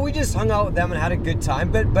 Yeah. So we just hung out with them and had a good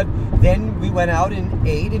time. But then we went out and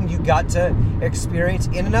ate, and you got to experience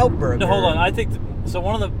In-N-Out Burger. No, hold on. I think so.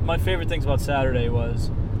 One of my favorite things about Saturday was,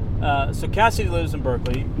 so Cassidy lives in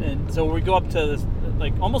Berkeley, and so we go up to this,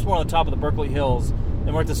 like almost more on the top of the Berkeley Hills,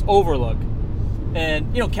 and we're at this overlook.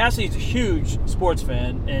 And Cassidy's a huge sports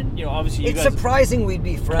fan, and obviously you it's guys. surprising we'd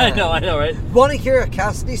be friends. I know, right? Want to hear a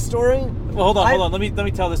Cassidy story? Well, hold on. Let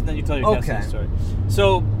me tell this, and then you tell your Cassidy story.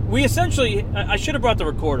 So we essentially, I should have brought the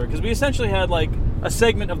recorder, because we essentially had like a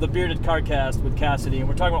segment of the Bearded Carcast with Cassidy, and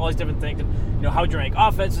we're talking about all these different things, and how would you rank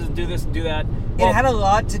offenses, and do this and do that. Well, it had a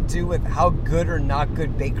lot to do with how good or not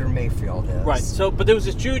good Baker Mayfield is. Right. So, but there was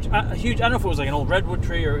this huge. I don't know if it was like an old redwood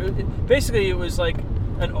tree or basically it was like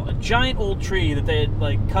a giant old tree that they had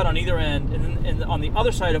like cut on either end, and on the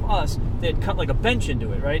other side of us they had cut like a bench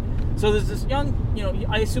into it, right? So there's this young,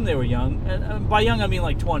 I assume they were young, and by young I mean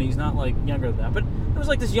like 20s, not like younger than that, but it was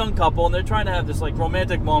like this young couple, and they're trying to have this like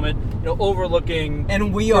romantic moment, overlooking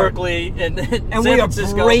Berkeley and San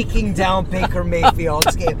Francisco. We are breaking down Baker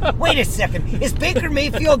Mayfield's game. Wait a second, is Baker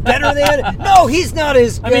Mayfield better than? No, he's not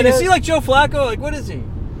as good. I mean, is he like Joe Flacco? Like, what is he?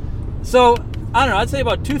 So I don't know, I'd say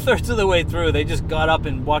about 2/3 of the way through, they just got up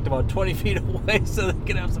and walked about 20 feet away so they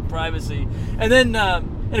could have some privacy. And then,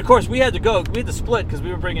 and of course, we had to split because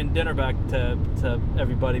we were bringing dinner back to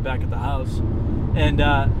everybody back at the house. And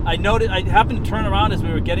I happened to turn around as we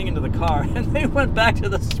were getting into the car, and they went back to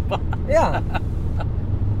the spot. Yeah.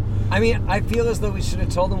 I mean, I feel as though we should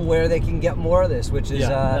have told them where they can get more of this, which is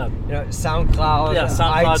SoundCloud, SoundCloud,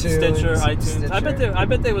 iTunes, iTunes. I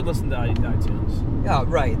bet they would listen to iTunes. Yeah,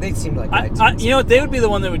 right. They seem like iTunes. They would be the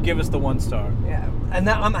one that would give us the 1 star. Yeah, and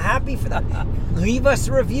I'm happy for that. Leave us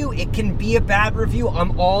a review. It can be a bad review.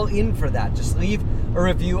 I'm all in for that. Just leave a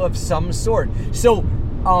review of some sort. So,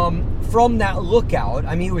 from that lookout,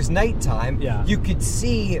 I mean, it was nighttime. Yeah. You could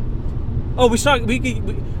see. Oh,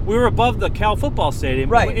 we were above the Cal football stadium.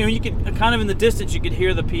 Right. And you could kind of in the distance, you could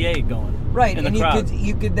hear the PA going. Right, and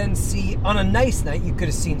you could then see on a nice night. You could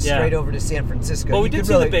have seen straight over to San Francisco. Well, we did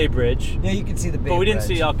see the Bay Bridge. Yeah, you could see the Bay Bridge. But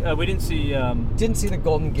we didn't see. Didn't see the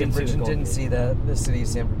Golden Gate Bridge and didn't see the city of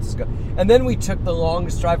San Francisco. And then we took the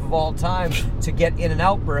longest drive of all time to get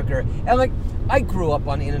In-N-Out Burger. And I grew up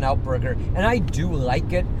on In-N-Out Burger, and I do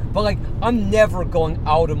like it. But I'm never going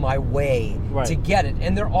out of my way to get it.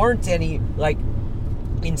 And there aren't any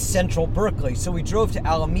in central Berkeley. So we drove to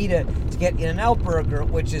Alameda to get In-N-Out Burger,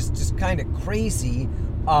 which is just kind of crazy.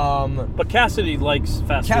 But Cassidy likes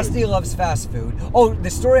fast food. Cassidy loves fast food. Oh,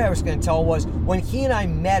 the story I was going to tell was when he and I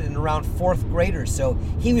met in around 4th grade or so,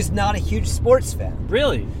 he was not a huge sports fan.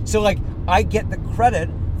 Really? So I get the credit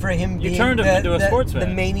for him being into a sports fan. The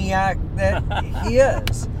maniac that he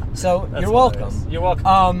is. So That's you're welcome. Hilarious. You're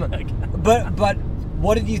welcome. But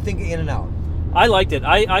what did you think of In-N-Out? I liked it.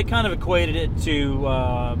 I kind of equated it to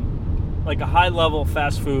like a high level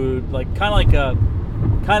fast food, kind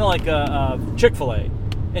of like a Chick-fil-A.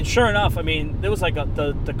 And sure enough, I mean, there was like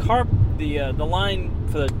the line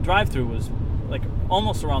for the drive-through was like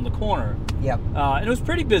almost around the corner. Yep. And it was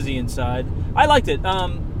pretty busy inside. I liked it.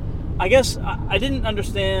 I guess I didn't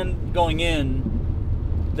understand going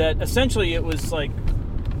in that essentially it was like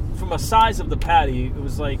from a size of the patty, it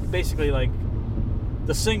was like basically like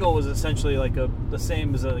the single was essentially like the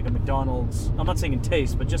same as like a McDonald's. I'm not saying in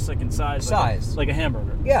taste, but just like in size. Like a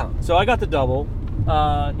hamburger. Yeah. So I got the double.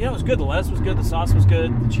 It was good. The lettuce was good. The sauce was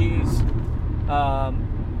good. The cheese.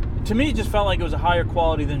 To me, it just felt like it was a higher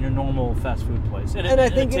quality than your normal fast food place. And I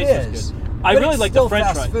think it is. I really liked the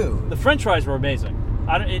French fries. Food. The French fries were amazing.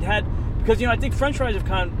 Because I think French fries have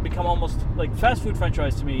kind of become almost like fast food French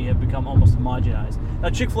fries to me have become almost homogenized. Now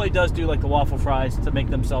Chick-fil-A does do like the waffle fries to make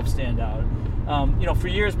themselves stand out. For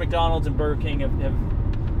years McDonald's and Burger King have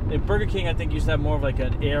Burger King, I think, used to have more of like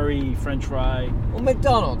an airy French fry. Well,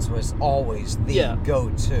 McDonald's was always the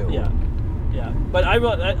go-to. Yeah. But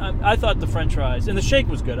I thought the French fries and the shake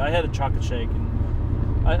was good. I had a chocolate shake,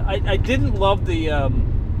 and I didn't love the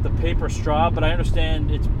paper straw, but I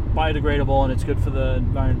understand it's biodegradable and it's good for the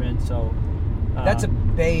environment. So that's a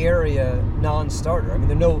Bay Area non-starter. I mean,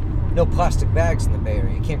 there are no plastic bags in the Bay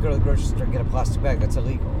Area. You can't go to the grocery store and get a plastic bag. That's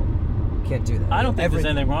illegal. You can't do that. I don't think there's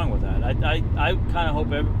anything wrong with that. I kind of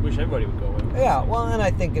wish everybody would go with it. Yeah, well, and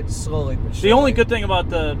I think it's slowly but surely. The only good thing about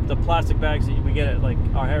the plastic bags that we get at like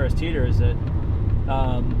our Harris Teeter is that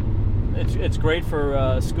it's great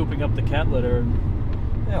for scooping up the cat litter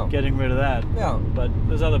and getting rid of that. Yeah. But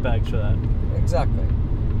there's other bags for that. Exactly.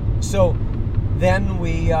 So then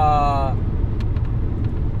we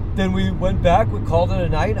went back. We called it a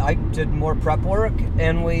night. I did more prep work,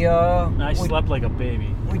 and we slept like a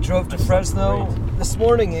baby. We drove to Fresno this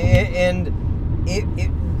morning, and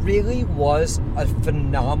it really was a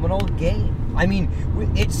phenomenal game. I mean,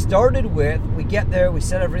 it started with, we get there, we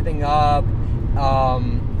set everything up.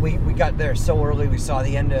 We got there so early, we saw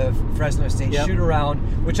the end of Fresno State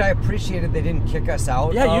shoot-around, which I appreciated they didn't kick us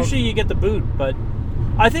out. Yeah, usually you get the boot, but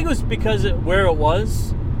I think it was because where it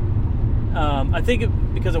was. I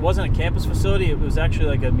think because it wasn't a campus facility, it was actually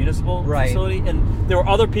like a municipal facility, and there were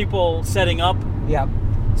other people setting up. Yeah.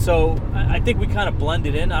 So I think we kind of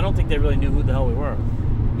blended in. I don't think they really knew who the hell we were.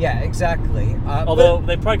 Yeah, exactly. Although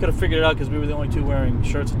they probably could have figured it out because we were the only two wearing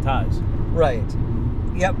shirts and ties. Right.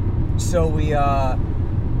 Yep. So we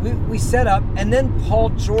set up, and then Paul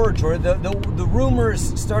George, or the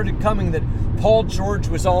rumors started coming that Paul George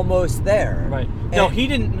was almost there. Right. No, he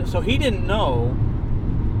didn't. So he didn't know.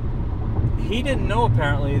 He didn't know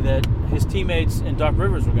apparently that his teammates and Doc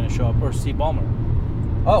Rivers were going to show up, or Steve Ballmer.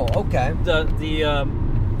 Oh, okay.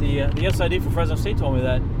 The SID for Fresno State told me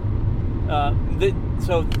that.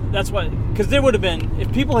 So that's why, because there would have been,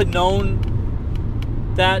 if people had known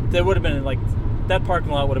that, there would have been like that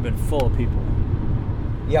parking lot would have been full of people.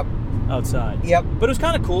 Yep. Outside. Yep. But it was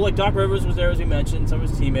kind of cool. Like Doc Rivers was there, as we mentioned, some of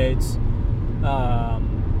his teammates.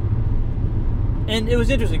 And it was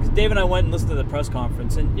interesting because Dave and I went and listened to the press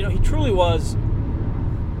conference, and he truly was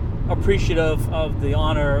appreciative of the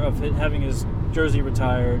honor of having his jersey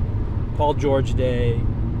retired, Paul George Day.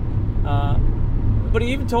 But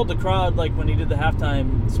he even told the crowd, like when he did the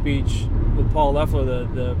halftime speech with Paul Loeffler,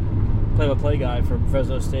 the play-by-play guy for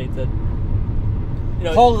Fresno State, that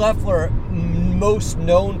Paul Loeffler, most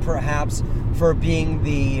known perhaps for being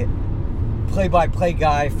the play-by-play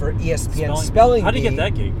guy for ESPN Spelling Bee. How did he get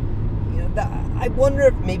that gig? I wonder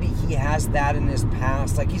if maybe he has that in his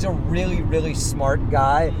past. Like, he's a really, really smart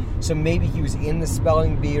guy, so maybe he was in the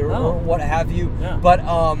Spelling Bee or what have you. Yeah. But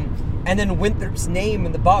and then Winthrop's name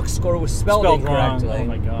in the box score was spelled incorrectly. Wrong. Oh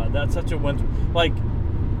my God, that's such a Winthrop. Like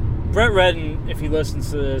Brett Redden, if he listens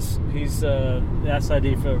to this, he's the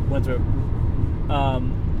SID for Winthrop.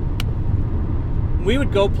 We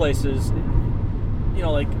would go places,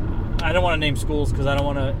 like I don't want to name schools because I don't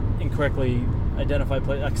want to incorrectly identify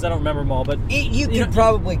places because I don't remember them all. But you can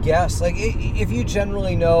probably guess. Like if you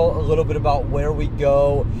generally know a little bit about where we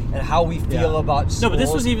go and how we feel about schools. No, but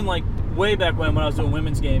this was even like way back when I was doing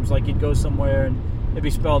women's games. Like you'd go somewhere and it'd be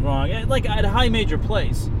spelled wrong, like at a high major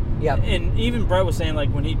place. Yeah. And even Brett was saying, like,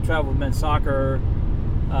 when he traveled with men's soccer.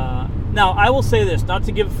 Now, I will say this, not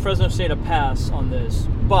to give Fresno State a pass on this,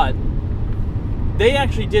 but they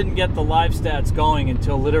actually didn't get the live stats going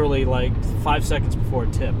until literally, like, 5 seconds before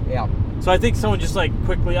tip. Yeah. So I think someone just, like,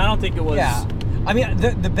 quickly, I don't think it was... Yeah. I mean,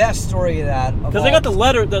 the best story of that... Because they got the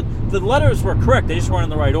letter, the letters were correct, they just weren't in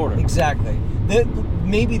the right order. Exactly.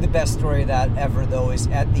 Maybe the best story of that ever, though, is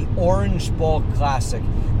at the Orange Bowl Classic,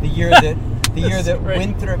 the year that... The year that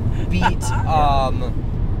Winthrop beat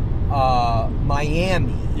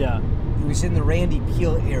Miami. Yeah. It was in the Randy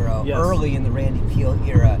Peel era, yes. Early in the Randy Peel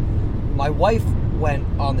era. My wife went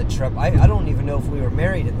on the trip. I don't even know if we were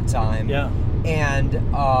married at the time. Yeah. And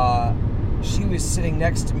she was sitting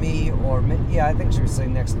next to me, I think she was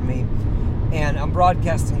sitting next to me. And I'm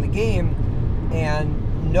broadcasting the game,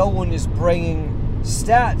 and no one is bringing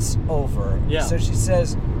stats over. Yeah. So she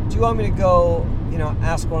says, do you want me to go,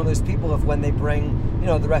 ask one of those people if when they bring,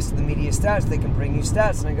 the rest of the media stats, they can bring you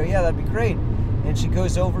stats? And I go, yeah, that'd be great. And she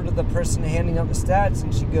goes over to the person handing out the stats,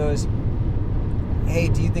 and she goes, hey,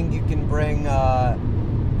 do you think you can bring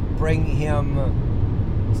him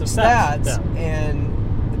some stats? Yeah.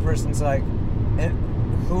 And the person's like,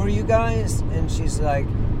 who are you guys? And she's like,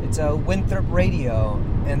 it's a Winthrop Radio.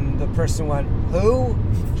 And the person went, who?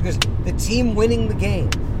 She goes, the team winning the game.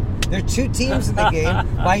 There are two teams in the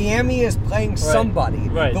game. Miami is playing somebody.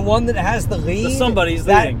 Right. The one that has the lead. Somebody's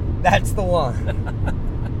leading. That's the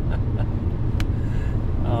one.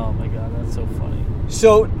 Oh my God, that's so funny.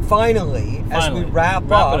 So finally, as we wrap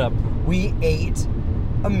it up, up, we ate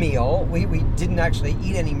a meal. We didn't actually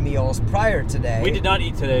eat any meals prior today. we did not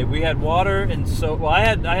eat today. We had water and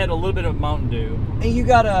I had a little bit of Mountain Dew. And you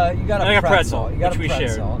got a I got a pretzel, You got which a we shared.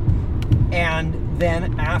 pretzel. And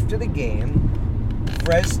then after the game,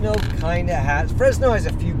 Fresno has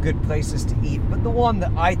a few good places to eat, but the one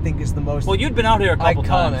that I think is the most Well, you'd been out here a couple iconic.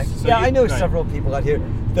 times. So I know right. several people out here.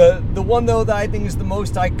 The one though that I think is the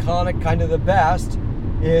most iconic, kind of the best,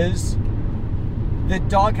 is the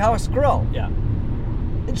Doghouse Grill. Yeah.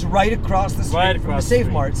 It's right across the street from the Save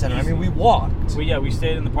Mart Center. I mean, we walked. We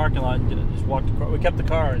stayed in the parking lot and just walked across. We kept the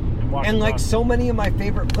car and walked And like across. so many of my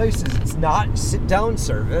favorite places, it's not sit-down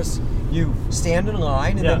service. You stand in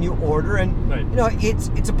line and then you order, and Right. you know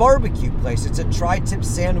it's a barbecue place. It's a tri-tip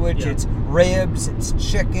sandwich. Yeah. It's ribs. It's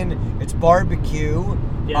chicken. It's barbecue.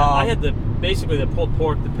 Yeah, I had basically the pulled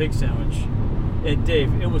pork, the pig sandwich. And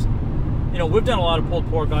Dave, it was, we've done a lot of pulled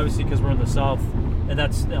pork, obviously, because we're in the South, and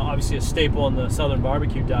that's obviously a staple in the Southern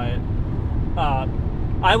barbecue diet.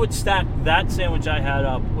 I would stack that sandwich I had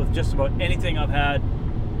up with just about anything I've had.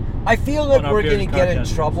 I feel like on our we're going to Bearded get in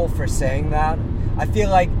Carcast. trouble for saying that. I feel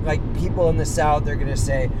like people in the South, they're going to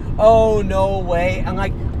say, "Oh, no way." And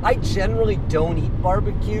I generally don't eat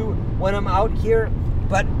barbecue when I'm out here,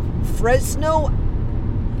 but Fresno.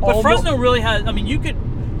 But Fresno really has. I mean, you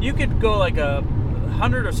could go like a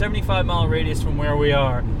 100 or 75 mile radius from where we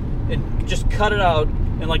are, and just cut it out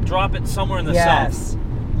and like drop it somewhere in the South.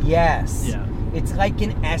 Yes. Yeah. It's like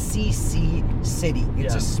an SEC city.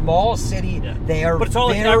 It's Yeah. a small city. Yeah. They are But it's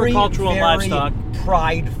all very, agricultural and very livestock.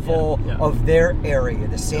 prideful Yeah. of their area,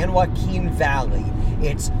 the San Joaquin Valley.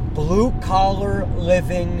 It's blue collar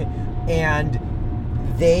living, and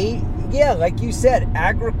they, like you said,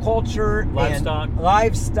 agriculture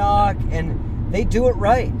Livestock. and they do it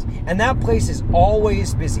right. And that place is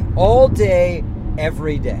always busy, all day,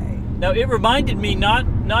 every day. Now it reminded me not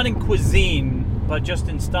in cuisine, but just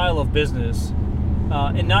in style of business,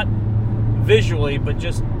 and not visually, but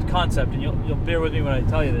just concept. And you'll bear with me when I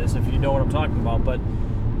tell you this if you know what I'm talking about. But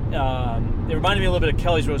it reminded me a little bit of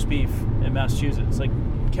Kelly's roast beef in Massachusetts. Like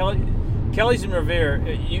Kelly's in Revere.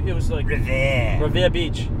 It was like Revere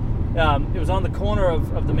Beach. It was on the corner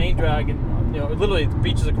of the main drag, and literally the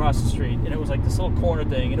beach is across the street, and it was like this little corner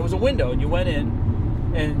thing, and it was a window, and you went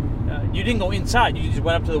in, and you didn't go inside. You just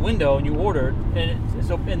went up to the window and you ordered,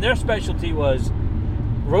 and their specialty was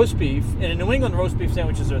roast beef. And in New England, roast beef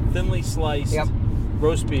sandwiches are thinly sliced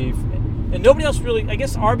roast beef, and nobody else really. I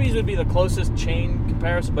guess Arby's would be the closest chain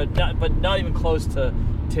comparison, but not even close to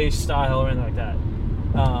taste, style, or anything like that.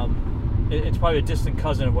 It's probably a distant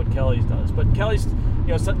cousin of what Kelly's does. But Kelly's,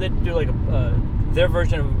 they do like their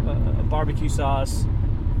version of a barbecue sauce,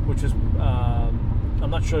 which is I'm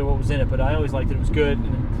not sure what was in it, but I always liked it. It was good.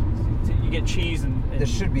 And you get cheese and There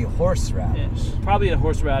should be horseradish. Probably a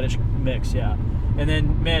horseradish mix, yeah. And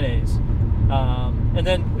then mayonnaise. And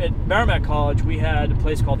then at Merrimack College, we had a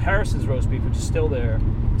place called Harrison's Roast Beef, which is still there.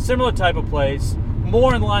 Similar type of place,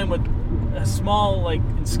 more in line with a small, like,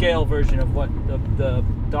 in scale version of what the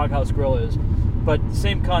Doghouse Grill is. But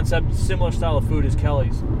same concept, similar style of food as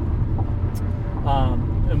Kelly's.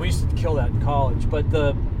 And we used to kill that in college. But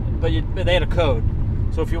they had a code.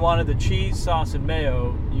 So if you wanted the cheese, sauce, and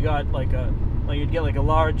mayo, you got you'd get like a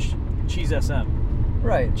large cheese SM.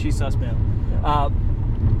 Right. Cheese sauce mayo. Yeah.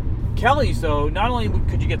 Kelly's, though, not only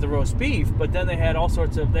could you get the roast beef, but then they had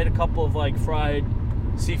they had a couple of like fried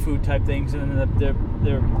seafood type things, and then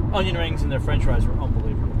their onion rings and their French fries were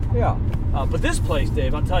unbelievable. Yeah. But this place,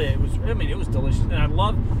 Dave, I'll tell you, it was delicious, and I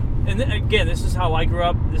love. And then, again, this is how I grew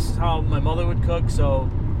up. This is how my mother would cook. So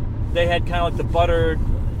they had kind of like the buttered,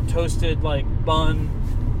 toasted like bun.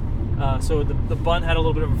 So the bun had a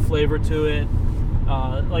little bit of a flavor to it.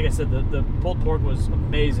 Like I said, the pulled pork was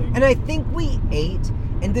amazing. And I think we ate,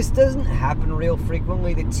 and this doesn't happen real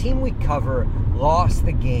frequently, the team we cover lost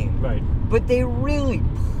the game. Right. But they really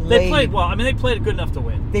played. They played well. I mean, they played it good enough to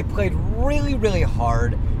win. They played really, really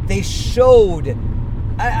hard. They showed.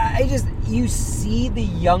 You see the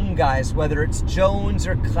young guys, whether it's Jones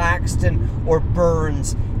or Claxton or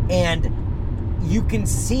Burns, and you can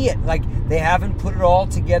see it. Like, they haven't put it all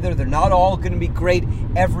together. They're not all going to be great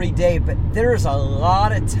every day, but there's a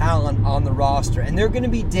lot of talent on the roster. And there are going to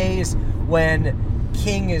be days when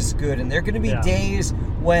King is good, and there are going to be days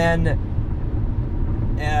when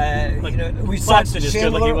we saw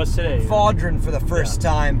Chandler like he was today. Fodron for the first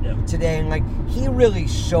time today, and like he really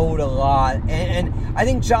showed a lot. And I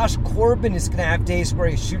think Josh Corbin is going to have days where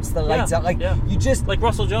he shoots the lights out. Like you just like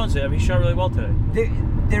Russell Jones did. I mean, he shot really well today.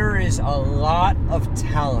 there is a lot of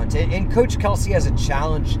talent. And Coach Kelsey has a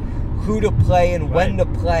challenge who to play and when to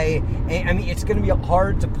play. And, I mean, it's going to be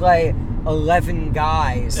hard to play 11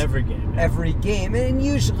 guys every game. Yeah. Every game. And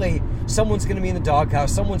usually someone's going to be in the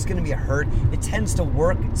doghouse, someone's going to be hurt. It tends to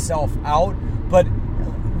work itself out. But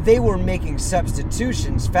they were making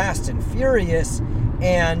substitutions fast and furious.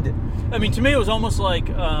 And I mean, to me, it was almost like,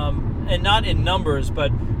 and not in numbers,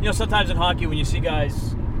 but, you know, sometimes in hockey when you see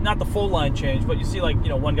guys, not the full line change, but you see, like, you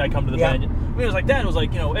know, one guy come to the bench. I mean, it was like that. It was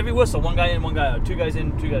like, you know, every whistle, one guy in, one guy out, two guys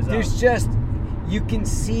in, two guys out. There's just, you can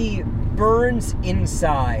see Burns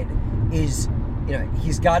inside is, you know,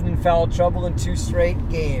 he's gotten in foul trouble in 2 straight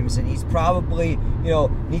games, and he's probably, you know,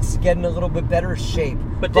 needs to get in a little bit better shape.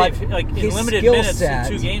 But Dave, like, in limited minutes in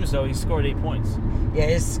 2 games, though, he scored 8 points. Yeah,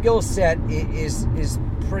 his skill set is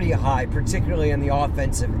pretty high, particularly on the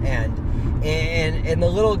offensive end. And the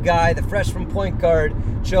little guy, the freshman point guard,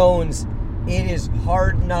 Jones, it is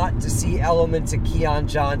hard not to see elements of Keon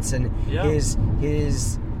Johnson. Yeah.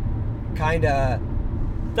 His kind of...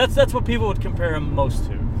 That's what people would compare him most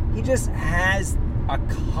to. He just has a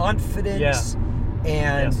confidence,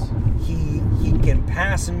 and Yes. he can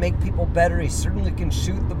pass and make people better. He certainly can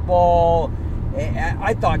shoot the ball.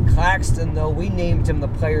 I thought Claxton, though, we named him the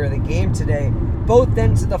player of the game today. Both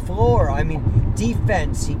ends of the floor. I mean,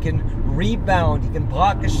 defense, he can rebound, he can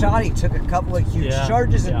block a shot. He took a couple of huge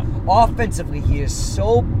charges. And offensively, he is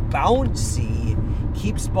so bouncy,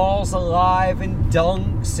 keeps balls alive and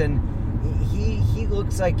dunks, and he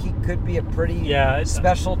looks like he could be a pretty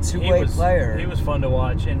special two-way player. He was fun to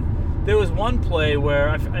watch. And there was one play where,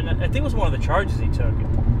 I think it was one of the charges he took,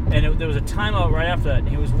 and there was a timeout right after that, and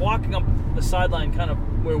he was walking up the sideline kind of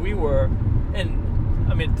where we were, and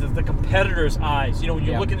I mean the competitor's eyes, you know, when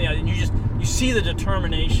you look in the eye and you see the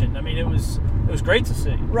determination. I mean, it was great to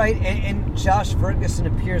see. Right, and Josh Ferguson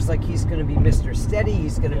appears like he's going to be Mr. Steady.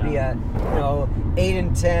 He's going to be a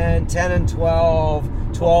 8-10,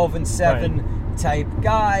 10-12, 12-7 type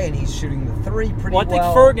guy, and he's shooting the 3 pretty well. I think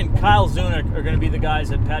Ferg and Kyle Zuna are going to be the guys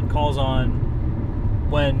that Pat calls on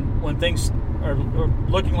when things are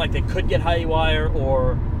looking like they could get high wire,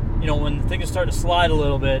 or, you know, when things start to slide a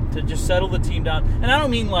little bit, to just settle the team down. And I don't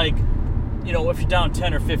mean like, you know, if you're down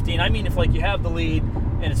 10 or 15. I mean if, like, you have the lead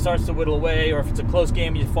and it starts to whittle away, or if it's a close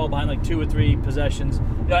game, you fall behind like 2 or 3 possessions.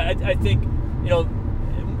 You know, I think, you know,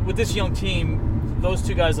 with this young team, those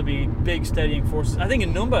 2 guys will be big steadying forces. I think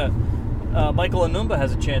Michael Enumba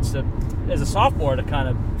has a chance to, as a sophomore, to kind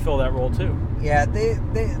of fill that role too. Yeah,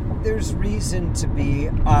 there's reason to be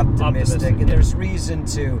optimistic, and there's reason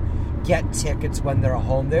to get tickets when they're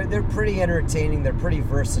home. They're pretty entertaining. They're pretty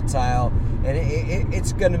versatile, and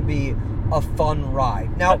it's going to be a fun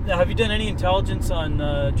ride. Now, have you done any intelligence on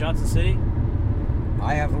Johnson City?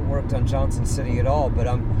 I haven't worked on Johnson City at all, but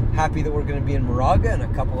I'm happy that we're going to be in Moraga in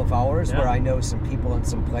a couple of hours, where I know some people in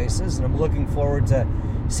some places, and I'm looking forward to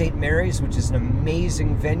St. Mary's, which is an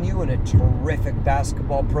amazing venue and a terrific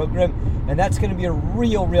basketball program, and that's going to be a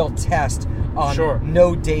real test on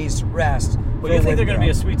no days rest. But do you think they're going to be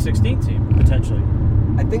a Sweet 16 team, potentially?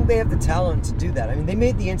 I think they have the talent to do that. I mean, they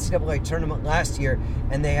made the NCAA tournament last year,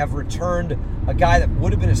 and they have returned a guy that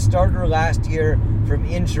would have been a starter last year from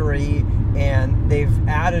injury, and they've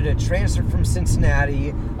added a transfer from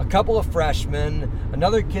Cincinnati, a couple of freshmen,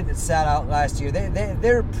 another kid that sat out last year.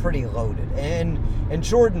 They're pretty loaded. And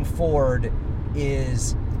Jordan Ford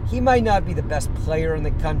he might not be the best player in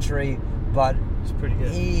the country, but he's pretty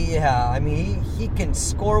good. He can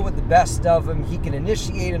score with the best of them. He can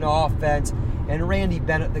initiate an offense. And Randy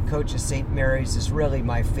Bennett, the coach of St. Mary's, is really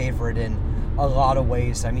my favorite in a lot of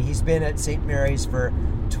ways. I mean, he's been at St. Mary's for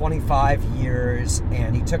 25 years,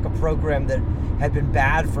 and he took a program that had been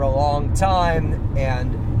bad for a long time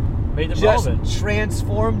and made them just relevant.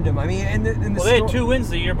 Transformed him. I mean, they had 2 wins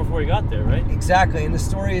the year before he got there, right? Exactly, and the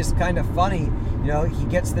story is kind of funny. You know, he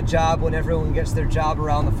gets the job when everyone gets their job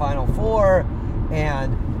around the Final Four,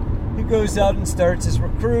 and he goes out and starts his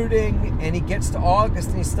recruiting, and he gets to August,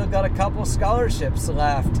 and he's still got a couple scholarships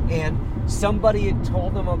left. And somebody had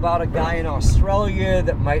told him about a guy in Australia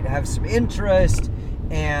that might have some interest,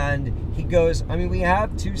 and he goes, I mean, we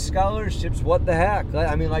have 2 scholarships. What the heck?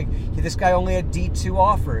 I mean, like, this guy only had D2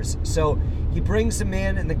 offers. So he brings him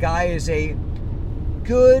in, and the guy is a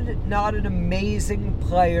good, not an amazing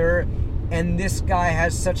player. And this guy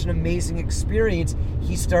has such an amazing experience,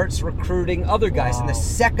 he starts recruiting other guys. Wow. And the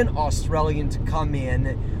second Australian to come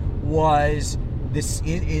in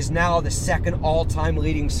is now the second all-time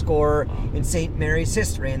leading scorer in St. Mary's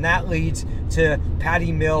history. And that leads to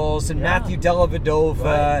Patty Mills and Matthew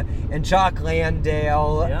Dellavedova and Jock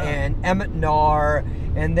Landale and Emmett Nair.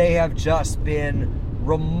 And they have just been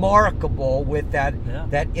remarkable with that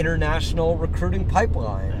international recruiting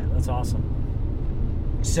pipeline. Yeah, that's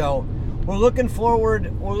awesome. So we're looking forward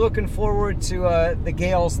to the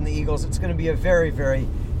Gales and the Eagles. It's going to be a very, very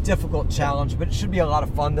difficult challenge, but it should be a lot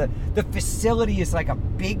of fun. The facility is like a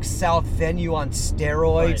Big South venue on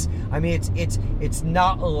steroids. Right. I mean, it's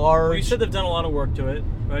not large. Well, you said they've done a lot of work to it,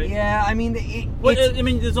 right? Yeah, I mean,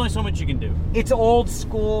 there's only so much you can do. It's old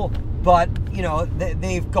school, but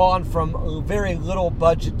they've gone from a very little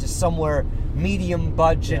budget to somewhere medium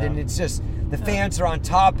budget, and it's just the fans are on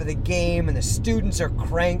top of the game, and the students are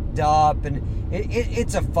cranked up, and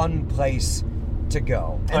it's a fun place to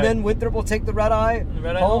go. And then Winthrop will take the Red Eye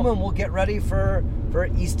home, and we'll get ready for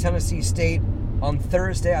East Tennessee State on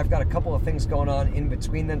Thursday. I've got a couple of things going on in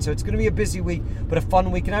between then, so it's going to be a busy week, but a fun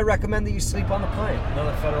week, and I recommend that you sleep on the plane.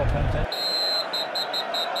 Another federal penalty.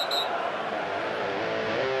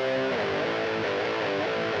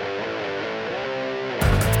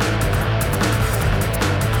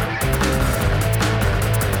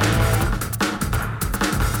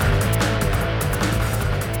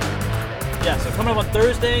 Coming up on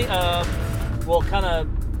Thursday, we'll kind of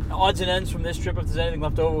odds and ends from this trip. If there's anything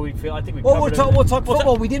left over, we'll talk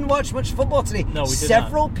football. We didn't watch much football today. No, we did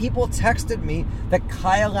Several people texted me that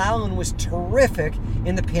Kyle Allen was terrific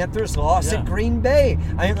in the Panthers' loss at Green Bay.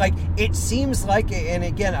 I mean, it seems like, and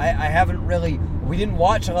again, I haven't really. We didn't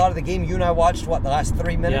watch a lot of the game. You and I watched the last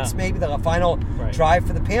 3 minutes, maybe the final drive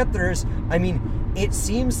for the Panthers. I mean, it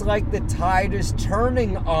seems like the tide is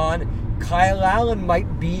turning on. Kyle Allen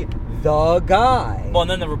might be the guy. Well,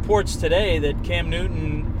 and then the reports today that Cam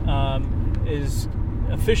Newton is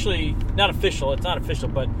officially, it's not official,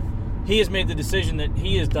 but he has made the decision that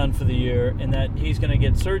he is done for the year and that he's going to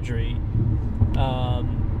get surgery,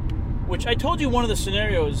 which I told you one of the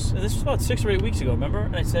scenarios, and this was about 6 or 8 weeks ago, remember?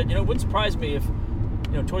 And I said, it wouldn't surprise me if,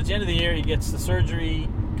 towards the end of the year he gets the surgery,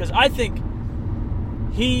 because I think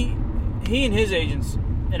he and his agents,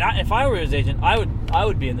 and if I were his agent, I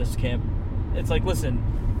would be in this camp. It's like, listen,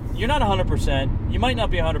 you're not 100%. You might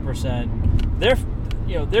not be 100%.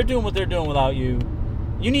 They're doing what they're doing without you.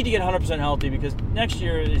 You need to get 100% healthy because next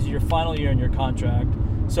year is your final year in your contract.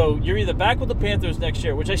 So you're either back with the Panthers next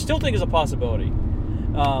year, which I still think is a possibility.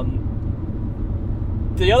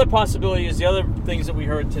 The other possibility is the other things that we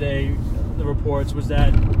heard today, the reports, was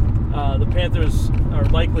that the Panthers are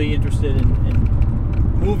likely interested in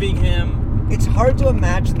moving him. It's hard to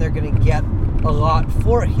imagine they're going to get a lot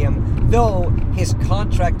for him, though his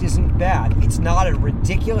contract isn't bad. It's not a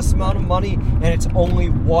ridiculous amount of money, and it's only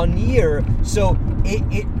 1 year, so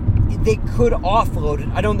they could offload it.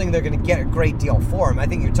 I don't think they're going to get a great deal for him. I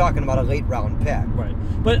think you're talking about a late round pick. Right.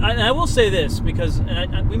 But I will say this, because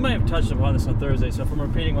we might have touched upon this on Thursday, so if I'm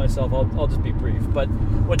repeating myself, I'll just be brief. But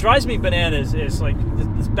what drives me bananas is like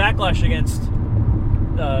this backlash against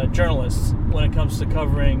journalists when it comes to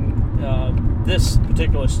covering this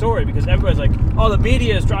particular story, because everybody's like, oh, the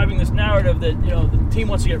media is driving this narrative that the team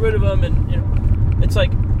wants to get rid of him, and it's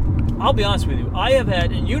like, I'll be honest with you, I have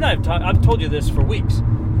had, and you and I have I've told you this for weeks.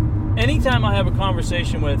 Anytime I have a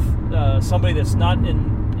conversation with somebody that's not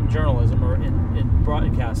in journalism or in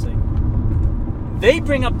broadcasting, they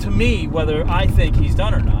bring up to me whether I think he's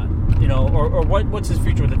done or not, or what's his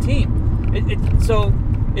future with the team. So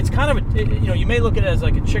it's kind of you may look at it as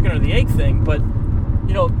like a chicken or the egg thing, but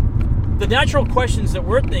the natural questions that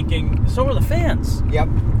we're thinking, so are the fans. Yep.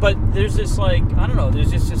 But there's this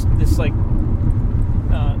there's just this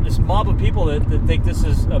this mob of people that think this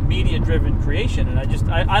is a media-driven creation, and I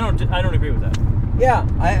don't agree with that. Yeah,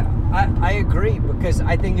 I agree, because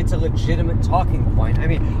I think it's a legitimate talking point. I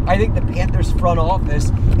mean, I think the Panthers front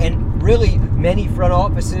office, and really many front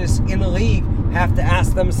offices in the league, have to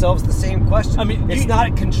ask themselves the same question. I mean, it's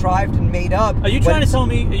not contrived and made up. Are you trying to tell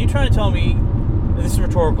me? And this is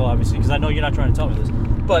rhetorical, obviously, because I know you're not trying to tell me this.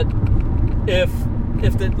 But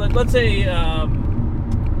let's say I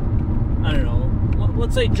don't know.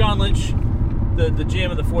 Let's say John Lynch, the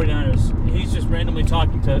GM of the 49ers, he's just randomly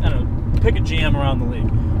talking to, I don't know, pick a GM around the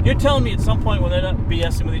league. You're telling me at some point when they're not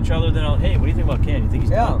BSing with each other, they're like, hey, what do you think about Cam? You think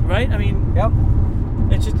he's done? Right? I mean,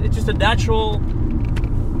 it's just a natural,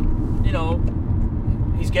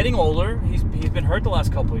 he's getting older. He's been hurt the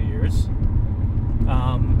last couple of years.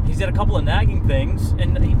 He's had a couple of nagging things,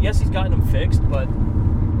 and yes, he's gotten them fixed, but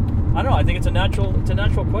I don't know. I think it's a natural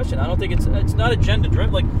question. I don't think it's not agenda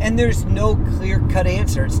driven. And there's no clear cut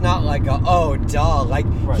answer. It's not like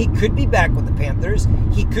he could be back with the Panthers.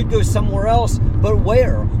 He could go somewhere else, but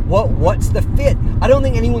where? What's the fit? I don't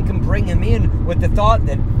think anyone can bring him in with the thought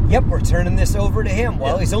that, yep, we're turning this over to him.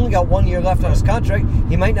 Well, he's only got 1 year left on his contract.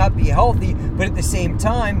 He might not be healthy, but at the same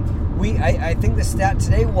time, I think the stat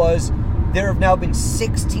today was there have now been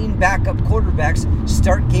 16 backup quarterbacks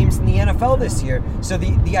start games in the NFL this year. So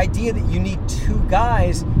the idea that you need 2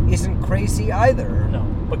 guys isn't crazy either. No,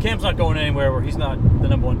 but Cam's not going anywhere where he's not the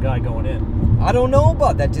number 1 guy going in. I don't know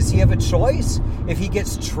about that. Does he have a choice? If he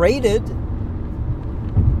gets traded...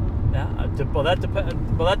 Yeah, well,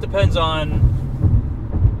 that depends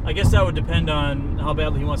on... I guess that would depend on how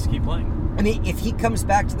badly he wants to keep playing. I mean, if he comes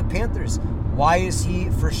back to the Panthers, why is he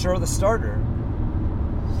for sure the starter?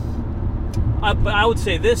 But I would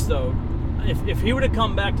say this, though. If he were to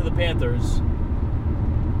come back to the Panthers,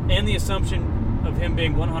 and the assumption of him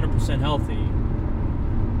being 100% healthy,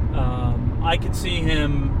 I could see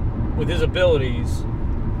him, with his abilities,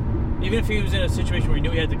 even if he was in a situation where he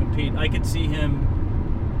knew he had to compete, I could see him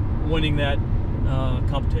winning that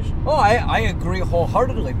competition. Oh, I agree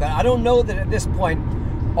wholeheartedly, but I don't know that at this point...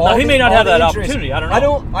 Now, he may not have that opportunity. I don't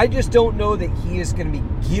know. I just don't know that he is going to be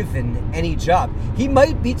given any job. He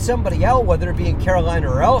might beat somebody out, whether it be in Carolina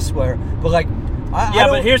or elsewhere. But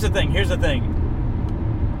but here's the thing.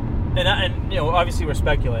 And obviously we're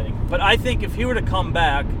speculating. But I think if he were to come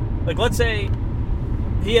back, like let's say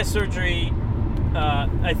he has surgery.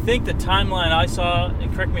 I think the timeline I saw, and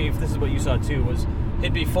correct me if this is what you saw too, was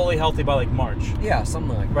he'd be fully healthy by like March. Yeah,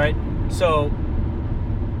 something like that. Right. So.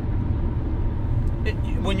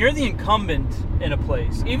 When you're the incumbent in a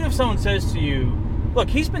place, even if someone says to you, look,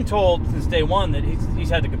 he's been told since day one that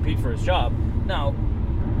he's had to compete for his job. Now,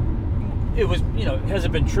 it was, has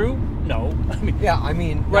it been true? No. Right? Not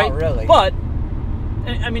really. But,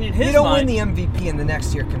 I mean, in his mind... You don't win the MVP and the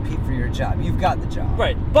next year compete for your job. You've got the job.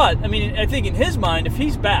 Right. But, I mean, I think in his mind, if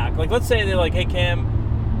he's back, like, let's say they're like, hey, Cam,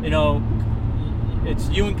 it's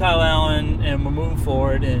you and Kyle Allen, and we're moving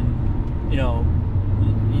forward, and, you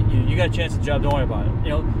got a chance at the job, don't worry about it.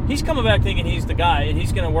 He's coming back thinking he's the guy, and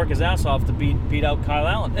he's going to work his ass off to beat out Kyle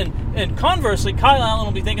Allen. And conversely, Kyle Allen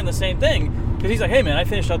will be thinking the same thing, because he's like, hey, man, I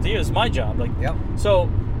finished out the year. This is my job. Yep. So,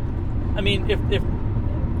 I mean,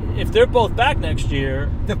 if they're both back next year,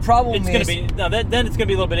 the problem it's going to be now. Then it's going to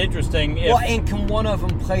be a little bit interesting. And can one of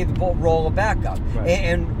them play the role of backup? Right.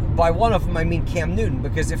 And by one of them, I mean Cam Newton,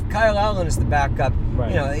 because if Kyle Allen is the backup,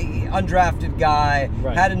 right. Undrafted guy,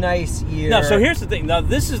 right. had a nice year. No, so here's the thing. Now,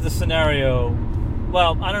 this is the scenario.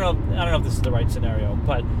 Well, I don't know if this is the right scenario,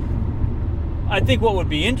 but I think what would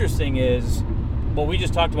be interesting is what we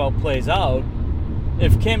just talked about plays out.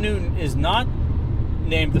 If Cam Newton is not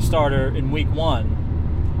named the starter in week 1,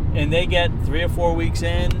 and they get 3 or 4 weeks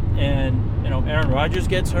in, and Aaron Rodgers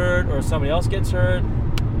gets hurt or somebody else gets hurt,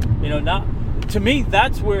 to me,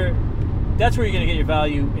 that's where you're going to get your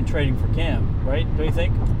value in trading for Cam, right? Don't you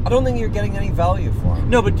think? I don't think you're getting any value for him.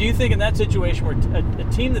 No, but do you think in that situation where a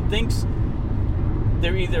team that thinks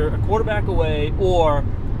they're either a quarterback away or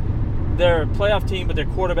they're a playoff team but their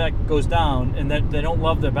quarterback goes down and that they don't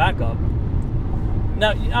love their backup?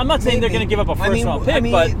 Now, I'm not saying they're going to give up a first-round pick,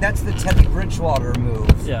 but... that's the Teddy Bridgewater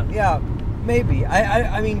move. Yeah. Yeah, maybe.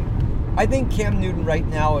 I think Cam Newton right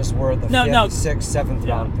now is worth a 5th, 6th, 7th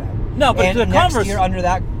round pick. No, but the next year under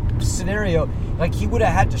that scenario, he would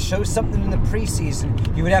have had to show something in the preseason.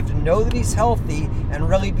 He would have to know that he's healthy and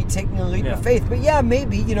really be taking a leap of faith. But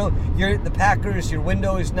maybe, you're the Packers, your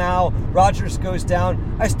window is now, Rodgers goes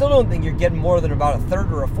down. I still don't think you're getting more than about a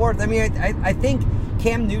 3rd or a 4th. I mean, I think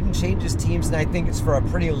Cam Newton changes teams, and I think it's for a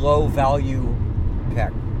pretty low value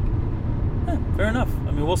pick. Fair enough.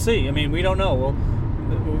 I mean, we'll see. I mean, we don't know.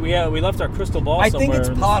 We left our crystal ball somewhere. I think it's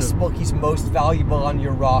possible he's most valuable on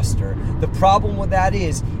your roster. The problem with that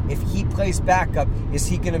is, if he plays backup, is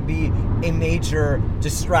he going to be a major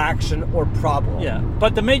distraction or problem? Yeah,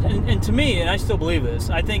 but and to me, and I still believe this,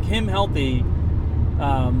 I think him healthy,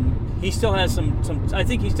 he still has some. I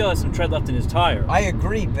think he still has some tread left in his tire. I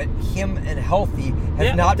agree, but him and healthy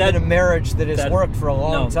have not been a marriage that has worked for a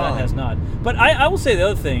long time. No, that has not. But I will say the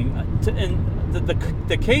other thing, and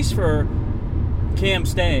the case for Cam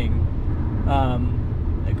staying,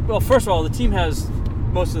 well, first of all, the team has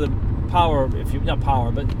most of the power, not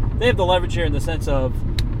power, but they have the leverage here in the sense of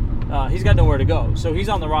he's got nowhere to go, so he's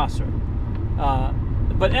on the roster.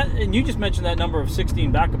 And you just mentioned that number of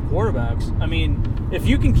 16 backup quarterbacks. I mean, if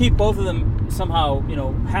you can keep both of them somehow,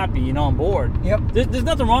 happy and on board, there's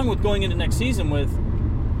nothing wrong with going into next season with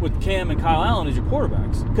Cam and Kyle Allen as your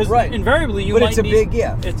quarterbacks, because invariably you. But might it's a need, big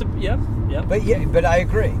if. It's a yep. But I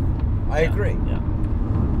agree. I agree. Yeah.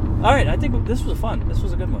 All right, I think this was fun. This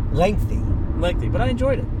was a good one. Lengthy, but I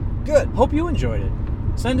enjoyed it. Good. Hope you enjoyed it.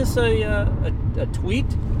 Send us a tweet.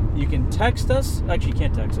 You can text us. Actually, you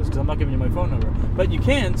can't text us because I'm not giving you my phone number. But you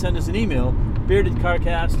can send us an email,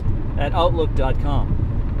 beardedcarcast@outlook.com.